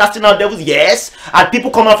 Yes. Casting out devils? Yes. Had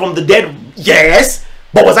people come out from the dead? Yes.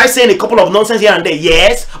 But was I saying a couple of nonsense here and there?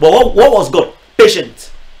 Yes. But what was God?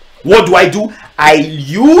 Patient. What do? I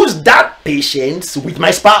use that patience with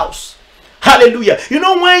my spouse. Hallelujah.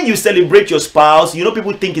 When you celebrate your spouse,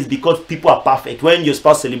 people think it's because people are perfect. When your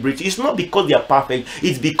spouse celebrates you, it's not because they are perfect.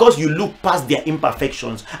 It's because you look past their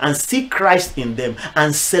imperfections and see Christ in them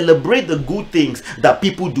and celebrate the good things that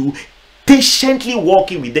people do, patiently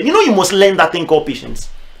walking with them. You must learn that thing called patience.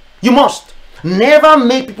 You must. Never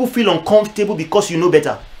make people feel uncomfortable because you know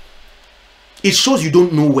better. It shows you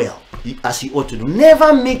don't know well as you ought to do.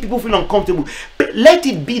 Never make people feel uncomfortable. Let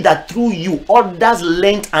it be that through you others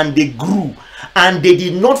learned and they grew and they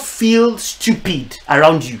did not feel stupid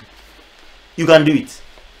around you. You can do it.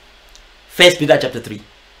 1 Peter chapter 3.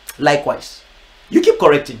 Likewise, you keep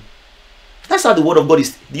correcting. That's how the word of God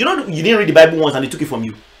is. You didn't read the Bible once and they took it from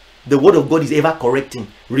you. The word of God is ever correcting,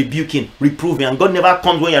 rebuking, reproving, and God never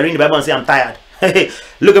comes when you're reading the Bible and say, I'm tired.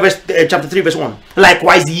 Look at chapter 3 verse 1.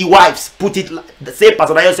 Likewise ye wives, put it, say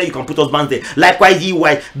Pastor Dayo said you can put husbands there. Likewise ye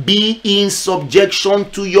wives, be in subjection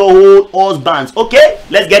to your own husbands. Okay,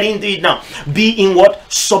 let's get into it now. Be in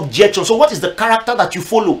what? Subjection. So what is the character that you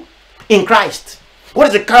follow in Christ? What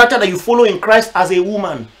is the character that you follow in Christ as a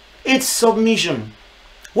woman? It's submission.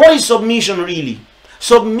 What is submission really?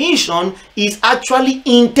 Submission is actually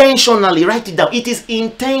intentionally, write it down. It is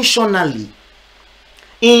intentionally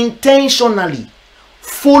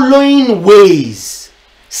following ways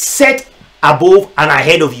set above and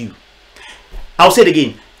ahead of you. I'll say it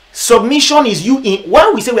again. Submission is you in,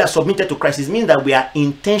 when we say we are submitted to Christ, it means that we are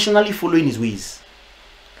intentionally following his ways.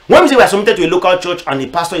 When we say we are submitted to a local church and a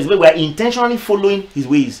pastor, is where we are intentionally following his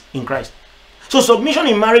ways in Christ. So submission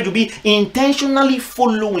in marriage will be intentionally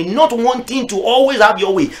following, not wanting to always have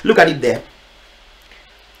your way. Look at it there.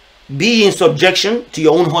 Be in subjection to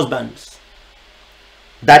your own husbands,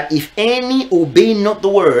 that if any obey not the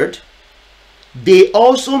word, they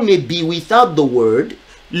also may be without the word.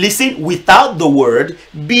 Listen, without the word,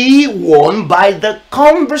 be won by the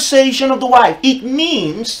conversation of the wife. It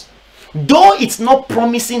means, though it's not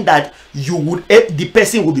promising that you would, the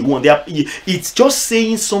person will be won. It's just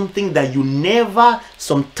saying something that you never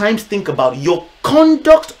sometimes think about. Your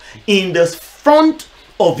conduct in the front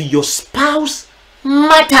of your spouse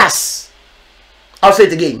matters. I'll say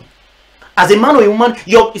it again. As a man or a woman,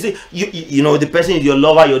 you know, the person is your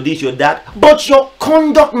lover, your this, your that, but your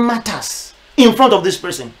conduct matters in front of this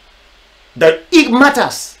person. That it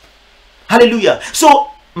matters. Hallelujah.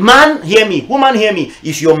 So, man, hear me. Woman, hear me.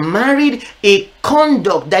 If you're married, a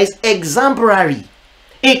conduct that is exemplary,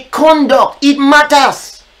 a conduct, it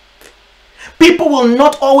matters. People will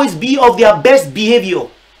not always be of their best behavior.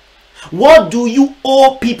 What do you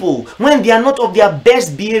owe people when they are not of their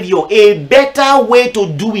best behavior? A better way to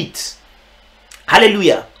do it.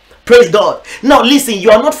 Hallelujah. Praise God. Now listen,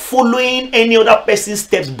 you are not following any other person's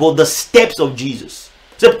steps but the steps of Jesus.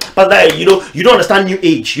 So, Pastor, you don't understand new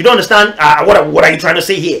age. You don't understand what are you trying to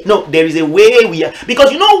say here? No, there is a way we are,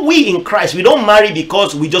 because you know, we in Christ, we don't marry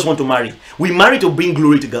because we just want to marry. We marry to bring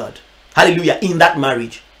glory to God. Hallelujah. In that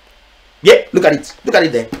marriage. Yeah, look at it. Look at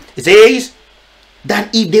it there. It says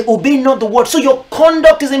that if they obey not the word, so your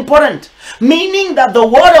conduct is important. Meaning that the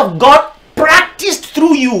word of God practiced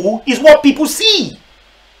through you is what people see.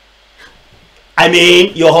 I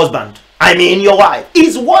mean, your husband. I mean, your wife.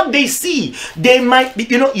 Is what they see. They might be,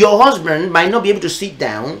 you know, your husband might not be able to sit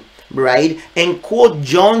down, right, and quote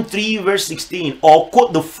John 3 verse 16 or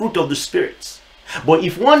quote the fruit of the spirits. But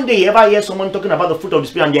if one day you ever hear someone talking about the fruit of the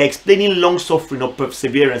spirit and they're explaining long suffering or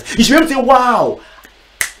perseverance, you should be able to say, wow,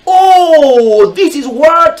 oh, this is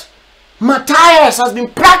what Matthias has been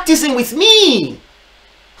practicing with me.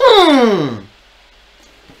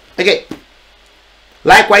 Okay.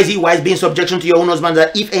 Likewise, ye wives, be in subjection to your own husbands,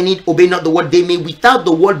 that if any obey not the word, they may without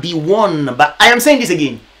the word be won. But I am saying this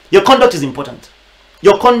again. Your conduct is important.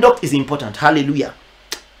 Your conduct is important. Hallelujah.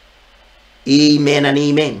 Amen and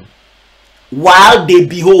amen. While they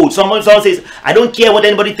behold, someone says, I don't care what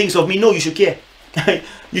anybody thinks of me. No, you should care.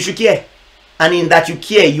 You should care. And in that you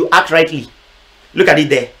care, you act rightly. Look at it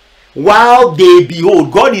there. While they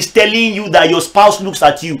behold, God is telling you that your spouse looks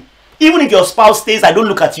at you. Even if your spouse says, I don't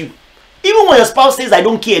look at you. Even when your spouse says, I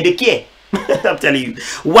don't care, they care. I'm telling you.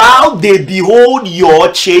 While they behold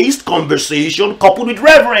your chaste conversation coupled with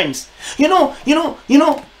reverence. You know,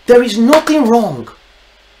 there is nothing wrong.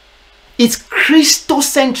 It's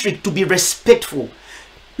Christocentric to be respectful.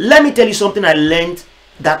 Let me tell you something I learned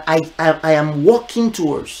that I am working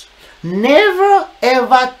towards. Never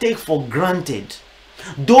ever take for granted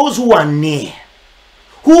those who are near,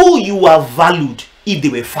 who you are valued if they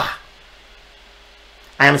were far.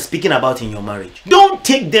 I am speaking about in your marriage. Don't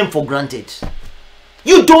take them for granted.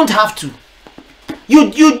 You don't have to.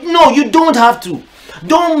 You don't have to.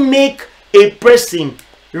 Don't make a person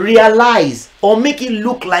realize or make it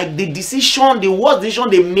look like the worst decision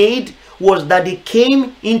they made was that they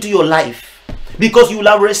came into your life, because you will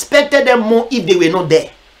have respected them more if they were not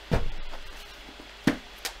there.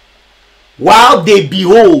 While they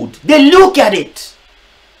behold, they look at it.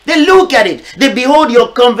 They look at it. They behold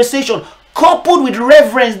your conversation coupled with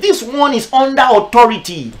reverence. This one is under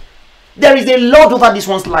authority. There is a Lord over this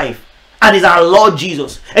one's life, and it's our Lord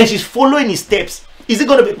Jesus, and she's following his steps. Is it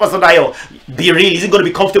going to be, Pastor Dayo, be real? Is it going to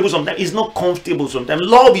be comfortable sometimes? It's not comfortable sometimes.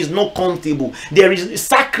 Love is not comfortable. There is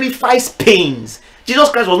sacrifice pains. Jesus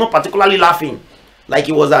Christ was not particularly laughing like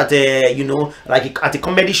he was at a, like at a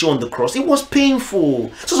comedy show on the cross. It was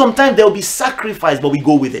painful. So sometimes there will be sacrifice, but we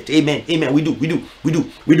go with it. Amen. Amen. We do.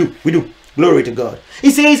 Glory to God. He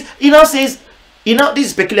says, this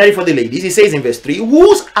is peculiarly for the ladies. He says in verse 3,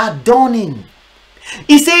 whose adorning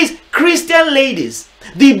It says, Christian ladies,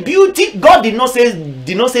 the beauty, God did not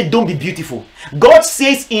say don't be beautiful. God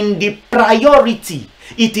says in the priority,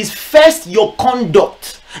 it is first your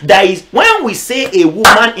conduct. That is, when we say a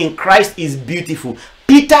woman in Christ is beautiful,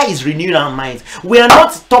 Peter is renewing our minds. We are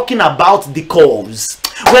not talking about the curves.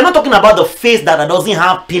 We are not talking about the face that doesn't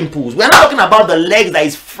have pimples. We are not talking about the legs that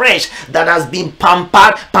is fresh, that has been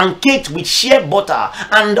pampered, pancaked with shea butter,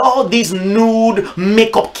 and all these nude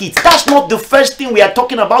makeup kits. That's not the first thing we are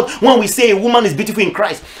talking about when we say a woman is beautiful in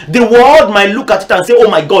Christ. The world might look at it and say,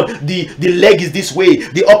 oh my God, the leg is this way,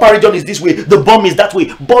 the upper region is this way, the bum is that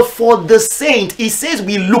way. But for the saint, it says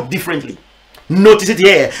we look differently. Notice it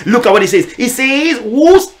here. Look at what it says. It says,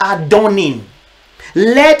 whose adorning,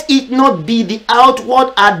 let it not be the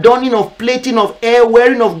outward adorning of plaiting of hair,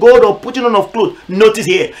 wearing of gold, or putting on of clothes. Notice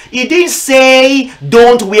here, it didn't say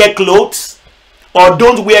don't wear clothes, or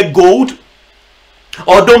don't wear gold,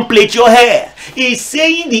 or don't plait your hair. It's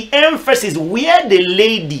saying the emphasis where the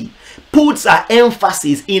lady puts her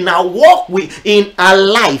emphasis in her walk in her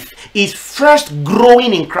life is first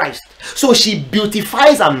growing in Christ. So she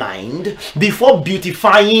beautifies her mind before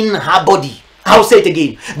beautifying her body. I'll say it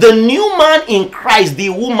again. The new man in Christ, the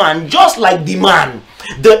woman, just like the man,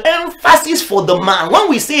 the emphasis for the man, when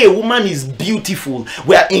we say a woman is beautiful,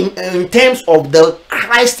 we are in terms of the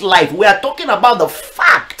Christ life, we are talking about the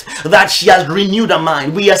fact that she has renewed her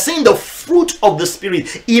mind. We are seeing the fruit of the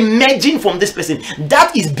Spirit emerging from this person.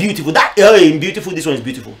 That is beautiful. That beautiful, this one is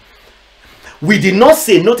beautiful. We did not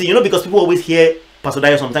say nothing, because people always hear Pastor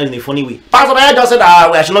Daya sometimes in a funny way. Pastor Daya just said,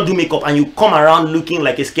 I should not do makeup, and you come around looking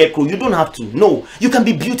like a scarecrow. You don't have to. No, you can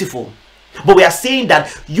be beautiful. But we are saying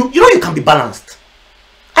that you can be balanced.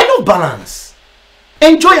 I love balance.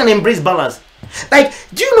 Enjoy and embrace balance. Like,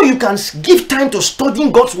 do you know you can give time to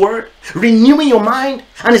studying God's word, renewing your mind,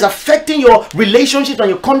 and it's affecting your relationships and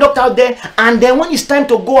your conduct out there? And then when it's time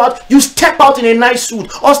to go out, you step out in a nice suit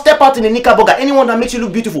or step out in a knickerbocker, anyone that makes you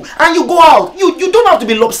look beautiful, and you go out. You don't have to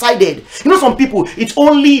be lopsided. Some people, it's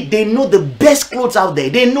only they know the best clothes out there,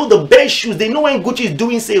 they know the best shoes, they know when Gucci is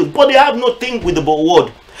doing sales, but they have nothing with the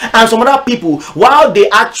word. And some other people, while they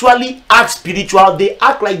actually act spiritual, they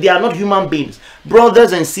act like they are not human beings.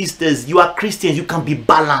 Brothers and sisters, you are Christians, you can be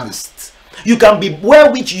balanced. You can be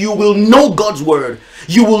wherewith you will know God's word.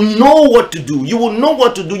 You will know what to do. You will know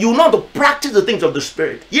what to do. You will know how to practice the things of the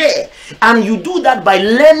Spirit. Yeah. And you do that by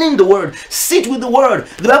learning the word. Sit with the word.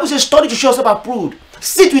 The Bible says, study to show yourself approved.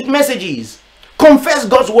 Sit with messages. Confess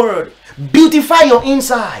God's word. Beautify your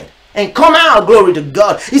inside. And come out, glory to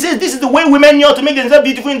God. He says this is the way women ought to make themselves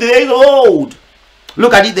beautiful in the days of old.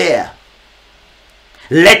 Look at it there.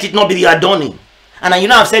 Let it not be the adorning. And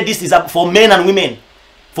I've said this is for men and women.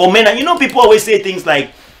 For men, and people always say things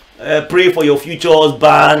like, pray for your future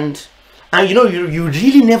husband. And you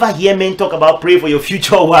really never hear men talk about pray for your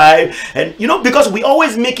future wife. And because we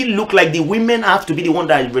always make it look like the women have to be the one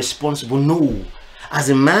that is responsible. No. As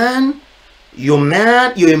a man, you're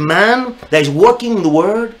a man that is working in the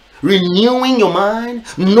word, renewing your mind,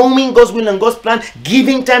 knowing God's will and God's plan,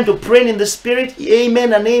 giving time to pray in the Spirit,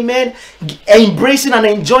 amen and amen, embracing and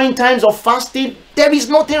enjoying times of fasting. There is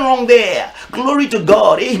nothing wrong there. Glory to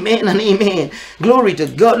God, amen and amen. Glory to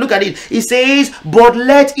God. Look at it. It says, but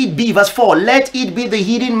let it be, verse 4, let it be the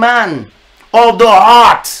hidden man of the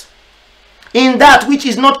heart, in that which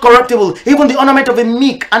is not corruptible, even the ornament of a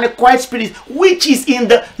meek and a quiet spirit, which is in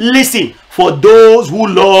the, listen, for those who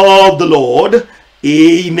love the Lord,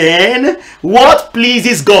 amen, what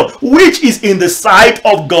pleases God, which is in the sight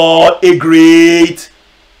of God a great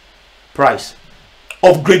price,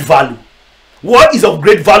 of great value. What is of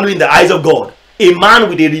great value in the eyes of God? A man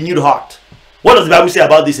with a renewed heart. What does the Bible say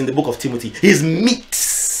about this in the book of Timothy? He's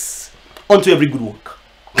meet unto every good work.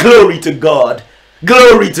 Glory to God.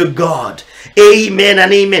 Glory to God. Amen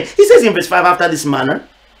and amen. He says in verse 5, after this manner,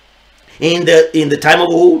 in the time of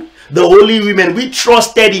old, the holy women which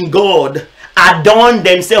trusted in God adorned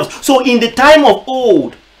themselves. So in the time of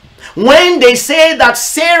old, when they say that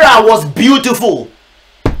Sarah was beautiful,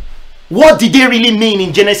 what did they really mean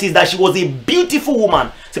in Genesis? That she was a beautiful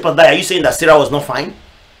woman. Say, Pastor, are you saying that Sarah was not fine?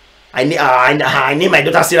 I named my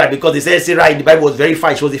daughter Sarah because they said Sarah in the Bible was very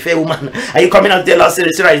fine. She was a fair woman. Are you coming out to tell us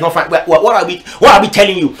Sarah is not fine? What are we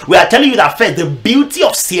telling you? We are telling you that first, the beauty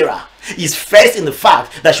of Sarah is first in the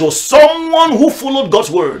fact that she was someone who followed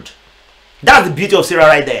God's word. That's the beauty of Sarah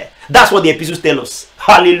right there. That's what the epistles tell us.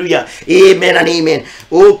 Hallelujah. Amen and amen.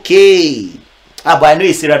 Okay. Ah, but I know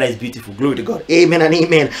it's Sarah that is beautiful. Glory to God. Amen and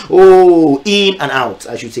amen. Oh, in and out,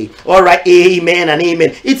 I should say. All right. Amen and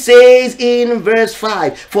amen. It says in verse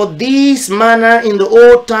 5, for this manner in the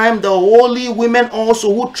old time, the holy women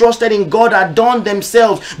also who trusted in God adorned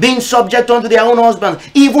themselves, being subject unto their own husbands,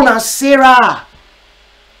 even as Sarah.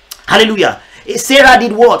 Hallelujah. Sarah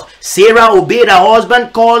did what? Sarah obeyed her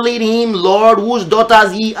husband, calling him Lord, whose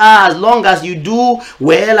daughters ye are, as long as you do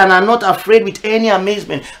well and are not afraid with any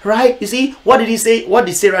amazement. Right? You see, what did he say? What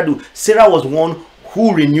did Sarah do? Sarah was one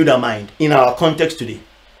who renewed her mind in our context today.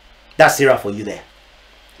 That's Sarah for you there.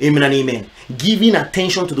 Amen and amen. Giving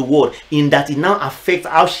attention to the word, in that it now affects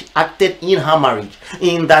how she acted in her marriage.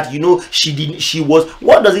 In that, you know, she was,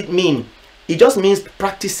 what does it mean? It just means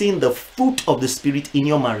practicing the fruit of the Spirit in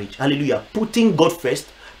your marriage. Hallelujah. Putting God first,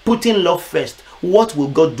 putting love first. What will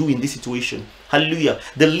God do in this situation? Hallelujah.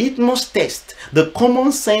 The litmus test, the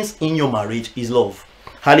common sense in your marriage is love.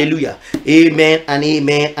 Hallelujah. Amen and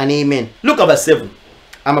amen and amen. Look at verse 7.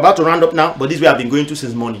 I'm about to round up now, but this way I've been going to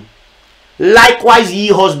since morning. Likewise, ye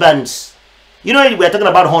husbands. You know, we're talking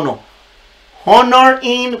about honor. Honor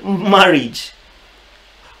in marriage.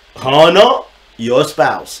 Honor your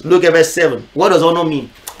spouse. Look at verse 7. What does honor mean?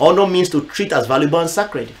 Honor means to treat as valuable and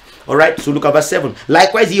sacred. All right, so look at verse 7.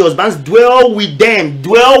 Likewise, ye husbands, dwell with them,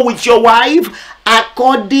 dwell with your wife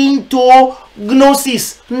according to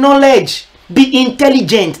gnosis, knowledge. Be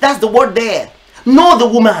intelligent. That's the word there. Know the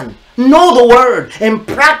woman, know the word, and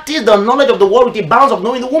practice the knowledge of the word with the bounds of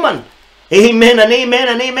knowing the woman. Amen and amen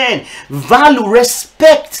and amen. Value,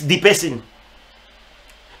 respect the person.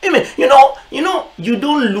 Amen. You know, you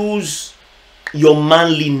don't lose your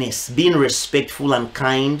manliness being respectful and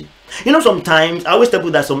kind. You know, sometimes I always tell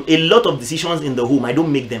people that a lot of decisions in the home, I don't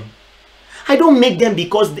make them. I don't make them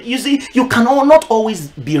because, you see, you cannot not always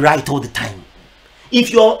be right all the time.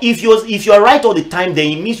 If you're right all the time,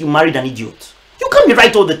 then it means you married an idiot. You can't be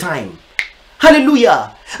right all the time.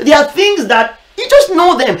 Hallelujah. There are things that you just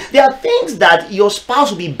know them. There are things that your spouse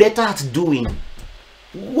will be better at doing.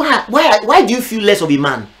 Why do you feel less of a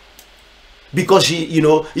man? Because she, you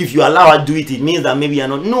know, if you allow her to do it, it means that maybe you're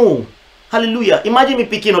not. No. Hallelujah. Imagine me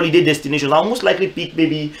picking holiday destinations. I'll most likely pick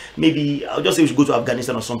maybe I'll just say we should go to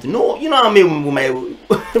Afghanistan or something. No, you know, I mean,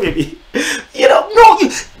 maybe, you know, no,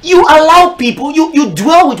 you allow people, you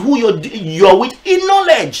dwell with who you're with in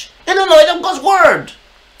knowledge of God's word.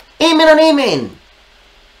 Amen and amen.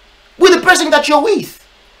 With the person that you're with.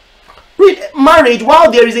 Marriage,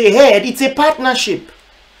 while there is a head, it's a partnership.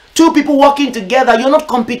 Two people working together. You're not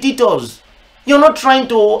competitors. You're not trying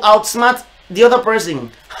to outsmart the other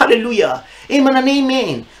person. Hallelujah. Amen and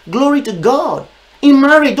amen. Glory to God. In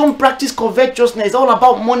marriage, don't practice covetousness. It's all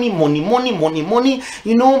about money.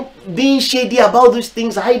 You know, being shady about those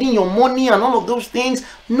things, hiding your money and all of those things.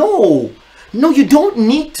 No, you don't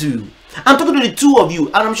need to. I'm talking to the two of you,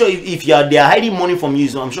 and I'm sure if they are hiding money from you,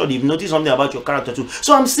 so I'm sure they've noticed something about your character too.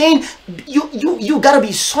 So I'm saying you gotta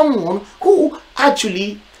be someone who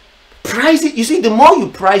actually price it. You see, the more you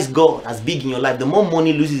price God as big in your life, the more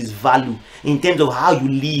money loses its value in terms of how you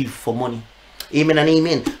live for money. Amen and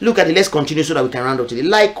amen. Look at it. Let's continue so that we can round up today.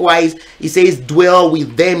 Likewise, it says, dwell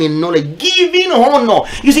with them in knowledge, giving honor.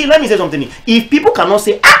 You see, let me say something. If people cannot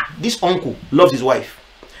say, this uncle loves his wife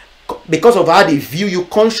because of how they view you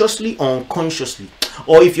consciously or unconsciously,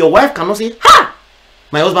 or if your wife cannot say,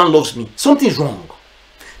 my husband loves me, something's wrong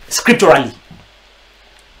scripturally.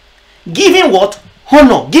 Giving what?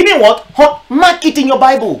 Honor. Giving what? Mark it in your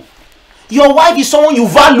Bible. Your wife is someone you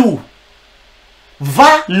value.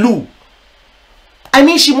 I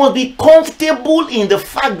mean, she must be comfortable in the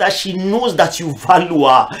fact that she knows that you value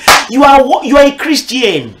her. You are a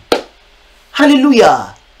Christian.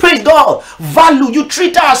 Hallelujah. Praise God. Value. You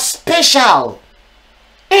treat her special.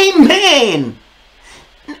 Amen.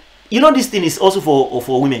 You know, this thing is also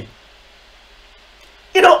for women.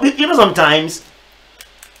 You know, sometimes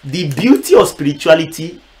the beauty of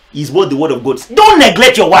spirituality is what the word of God says. Don't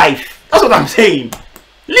neglect your wife. That's what I'm saying.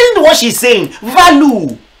 Listen to what she's saying.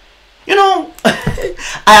 Value. You know, I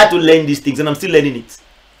had to learn these things, and I'm still learning it.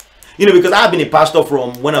 You know, because I've been a pastor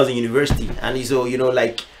from when I was in university, and so, you know,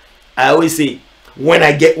 like I always say, when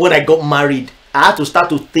I got married, I had to start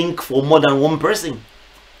to think for more than one person,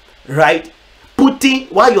 right?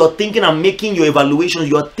 While you're thinking and making your evaluations,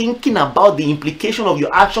 you're thinking about the implication of your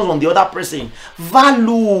actions on the other person.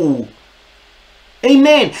 Value.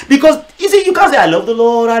 Amen. Because you see, you can't say, I love the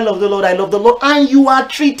Lord, I love the Lord, I love the Lord, and you are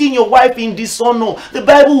treating your wife in dishonor. The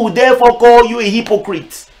Bible will therefore call you a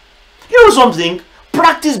hypocrite. You know something?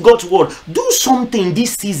 Practice God's word. Do something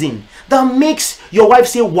this season that makes your wife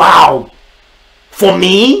say, wow, for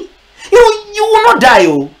me? You will not die.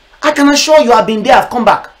 I can assure you, I've been there, I've come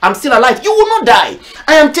back, I'm still alive. You will not die.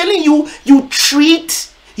 I am telling you, you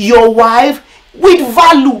treat your wife with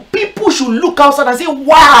value. People should look outside and say,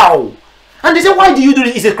 wow. And they say, why do you do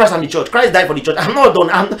this? He says, Christ and the church. Christ died for the church. I'm not done.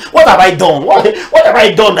 What have I done? What have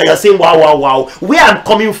I done that you're saying, wow, wow, wow? Where I'm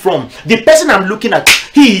coming from, the person I'm looking at,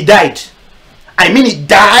 he died. I mean, he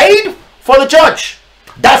died for the church.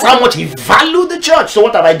 That's how much he valued the church. So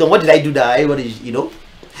what have I done? What did I do that? What is, you know?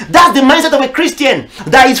 That's the mindset of a Christian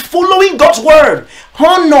that is following God's word.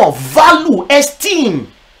 Honor, value,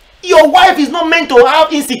 esteem. Your wife is not meant to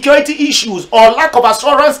have insecurity issues or lack of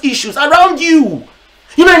assurance issues around you.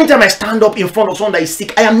 You know, anytime I stand up in front of someone that is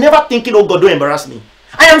sick, I am never thinking, oh God, don't embarrass me.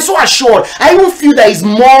 I am so assured. I even feel that is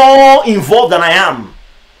more involved than I am.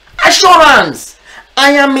 Assurance.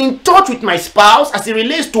 I am in touch with my spouse as it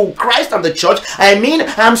relates to Christ and the church. I mean,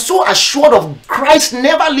 I'm so assured of Christ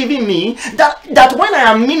never leaving me that when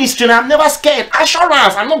I am ministering, I'm never scared.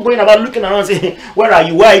 Assurance. I'm not going about looking around and saying, where are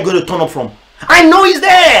you? Where are you going to turn up from? I know he's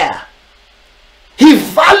there. He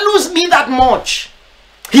values me that much.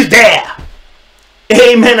 He's there.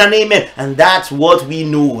 Amen and amen. And that's what we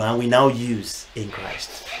know and we now use in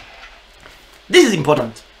Christ. This is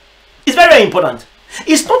important. It's very, very important.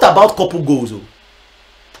 It's not about couple goals.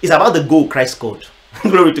 It's about the goal Christ scored.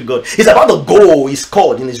 Glory to God. It's about the goal he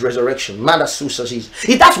scored in his resurrection. Man, that's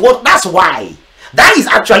why. That is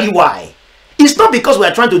actually why. It's not because we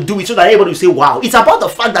are trying to do it so that everybody will say, wow. It's about the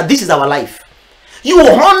fact that this is our life. You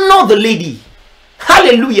honor the lady.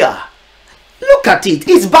 Hallelujah. Look at it.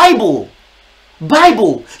 It's Bible.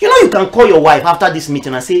 Bible. You know, you can call your wife after this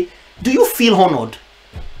meeting and say, do you feel honored?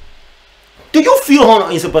 Do you feel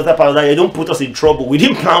honored? It's a pastor, you don't put us in trouble. We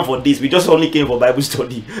didn't plan for this. We just only came for Bible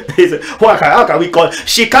study. How can we call?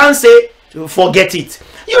 She can't say, forget it.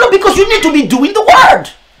 You know, because you need to be doing the word.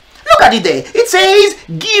 Look at it there. It says,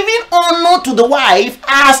 giving honor to the wife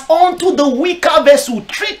as unto the weaker vessel.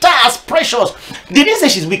 Treat her as precious. They didn't say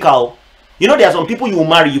she's weaker. You know, there are some people you will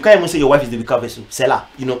marry, you can't even say your wife is the weaker vessel. Selah,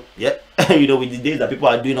 you know, yeah. You know, with the days that people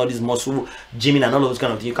are doing all this muscle gymming and all of those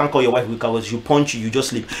kind of things, you can't call your wife weaker vessel. She punch you, you just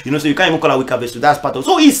sleep. You know, so you can't even call her weaker vessel. That's part of.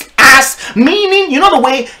 So it's as meaning, you know, the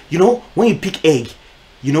way, you know, when you pick egg,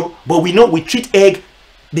 you know, but we know we treat egg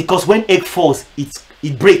because when egg falls,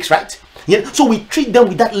 it breaks, right? Yeah. So we treat them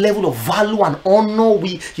with that level of value and honor.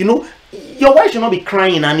 We, you know, your wife should not be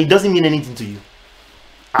crying and it doesn't mean anything to you.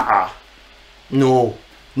 No.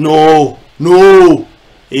 No.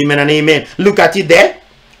 Amen and amen. Look at it there.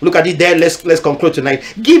 Look at it there. Let's conclude tonight.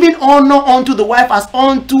 Giving honor unto the wife as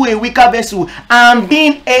unto a weaker vessel and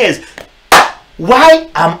being heirs. Why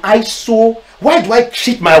do I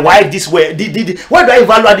treat my wife this way? Why do I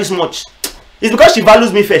value her this much? It's because she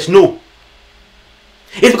values me first? No.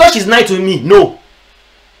 It's because she's nice to me? No.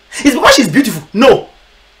 It's because she's beautiful? No.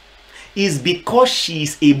 It's because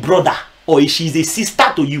she's a brother or she's a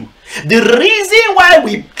sister to you. The reason why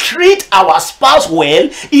we treat our spouse well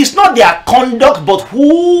is not their conduct, but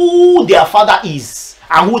who their father is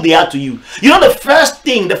and who they are to you. You know, the first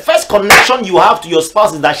connection you have to your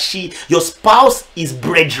spouse is that your spouse is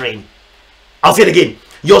brethren. I'll say it again.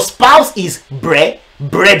 Your spouse is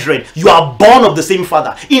brethren. You are born of the same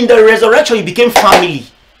father. In the resurrection, you became family.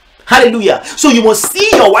 Hallelujah. So you must see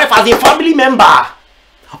your wife as a family member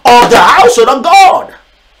of the household of God.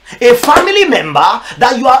 A family member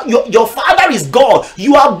that your father is God.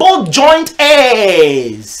 You are both joint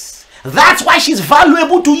heirs. That's why she's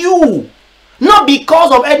valuable to you. Not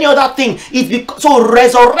because of any other thing. It's because, so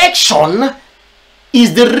resurrection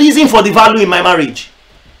is the reason for the value in my marriage.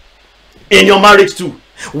 In your marriage too.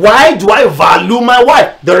 Why do I value my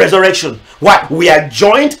wife? The resurrection. Why? We are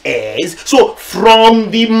joint heirs. So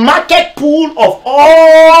from the market pool of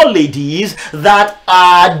all ladies that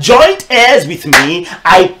are joint heirs with me,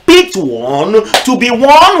 I picked one to be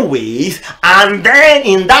one with, and then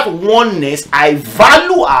in that oneness, I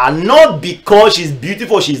value her not because she's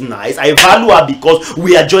beautiful, she's nice. I value her because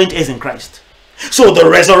we are joint heirs in Christ. So the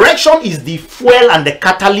resurrection is the fuel and the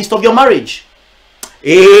catalyst of your marriage.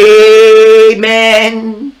 Amen.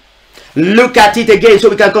 Look at it again so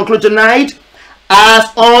we can conclude tonight. As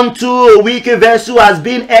unto a weak vessel has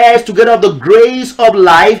been heirs together of the grace of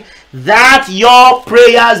life, that your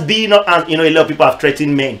prayers be not. And you know, a lot of people have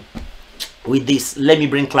threatened men with this. Let me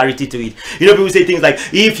bring clarity to it. You know, people say things like,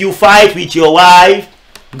 if you fight with your wife,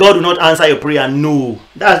 God will not answer your prayer. No,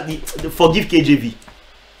 that's forgive KJV.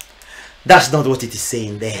 That's not what it is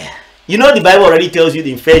saying there. You know, the Bible already tells you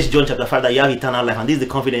in 1 John chapter 5 that you have eternal life, and this is the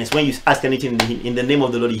confidence. When you ask anything in the name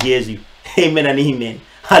of the Lord, he hears you. Amen and amen.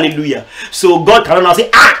 Hallelujah. So God cannot now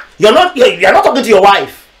say, you're not talking to your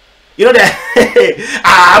wife. You know that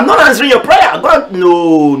I'm not answering your prayer. God,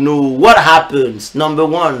 no. What happens? Number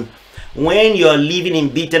one, when you're living in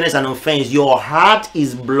bitterness and offense, your heart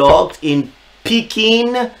is blocked in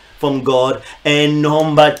picking from God. And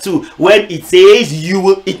number two, when it says you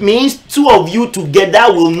will, it means two of you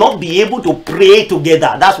together will not be able to pray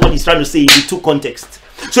together. That's what he's trying to say in the two contexts.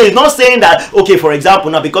 So he's not saying that, okay, for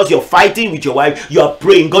example, now because you're fighting with your wife, you are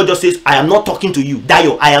praying, God just says, I am not talking to you.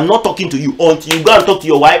 Dio, I am not talking to you. Until you go and talk to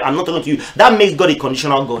your wife, I'm not talking to you. That makes God a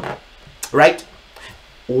conditional God. Right?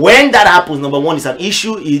 When that happens, number one, is an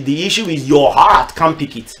issue. The issue is your heart can't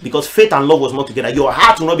pick it, because faith and love was not together. Your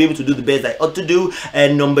heart will not be able to do the best that it ought to do.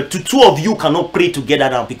 And number two, two of you cannot pray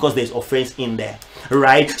together now because there's offense in there.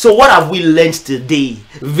 Right? So what have we learned today?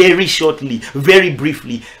 Very shortly, very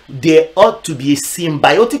briefly, there ought to be a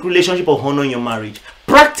symbiotic relationship of honor in your marriage.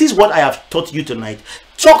 Practice what I have taught you tonight.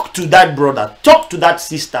 Talk to that brother, talk to that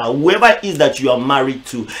sister, whoever it is that you are married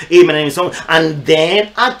to. Amen. And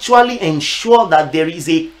then actually ensure that there is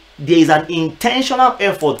an intentional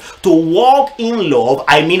effort to walk in love,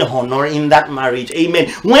 I mean honor, in that marriage.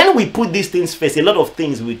 Amen. When we put these things first, a lot of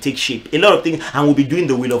things will take shape, a lot of things, and we'll be doing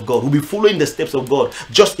the will of God. We'll be following the steps of God,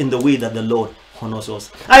 just in the way that the Lord honors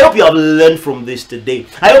us. I hope you have learned from this today.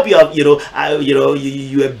 I hope you have,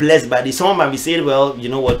 you are blessed by this. Someone might be saying, well, you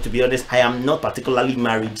know what, to be honest, I am not particularly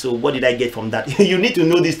married, so what did I get from that? You need to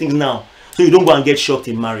know these things now, so you don't go and get shocked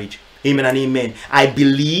in marriage. Amen and amen. I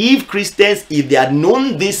believe Christians, if they had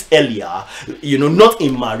known this earlier, not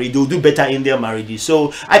in marriage, they'll do better in their marriages.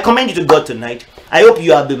 So I commend you to God tonight. I hope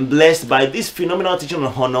you have been blessed by this phenomenal teaching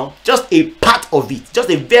on honor. Just a part of it. Just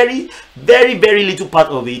a very, very, very little part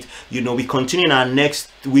of it. We continue in our next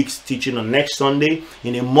week's teaching on next Sunday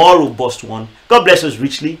in a more robust one. God bless us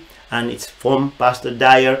richly. And it's from Pastor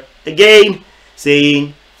Dyer again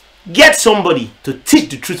saying, get somebody to teach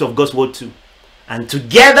the truth of God's word to. And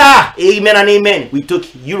together, amen and amen, we took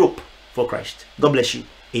Europe for Christ. God bless you.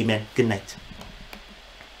 Amen. Good night.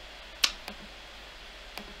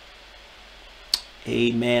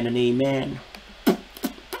 Amen and amen.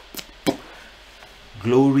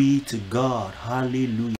 Glory to God. Hallelujah.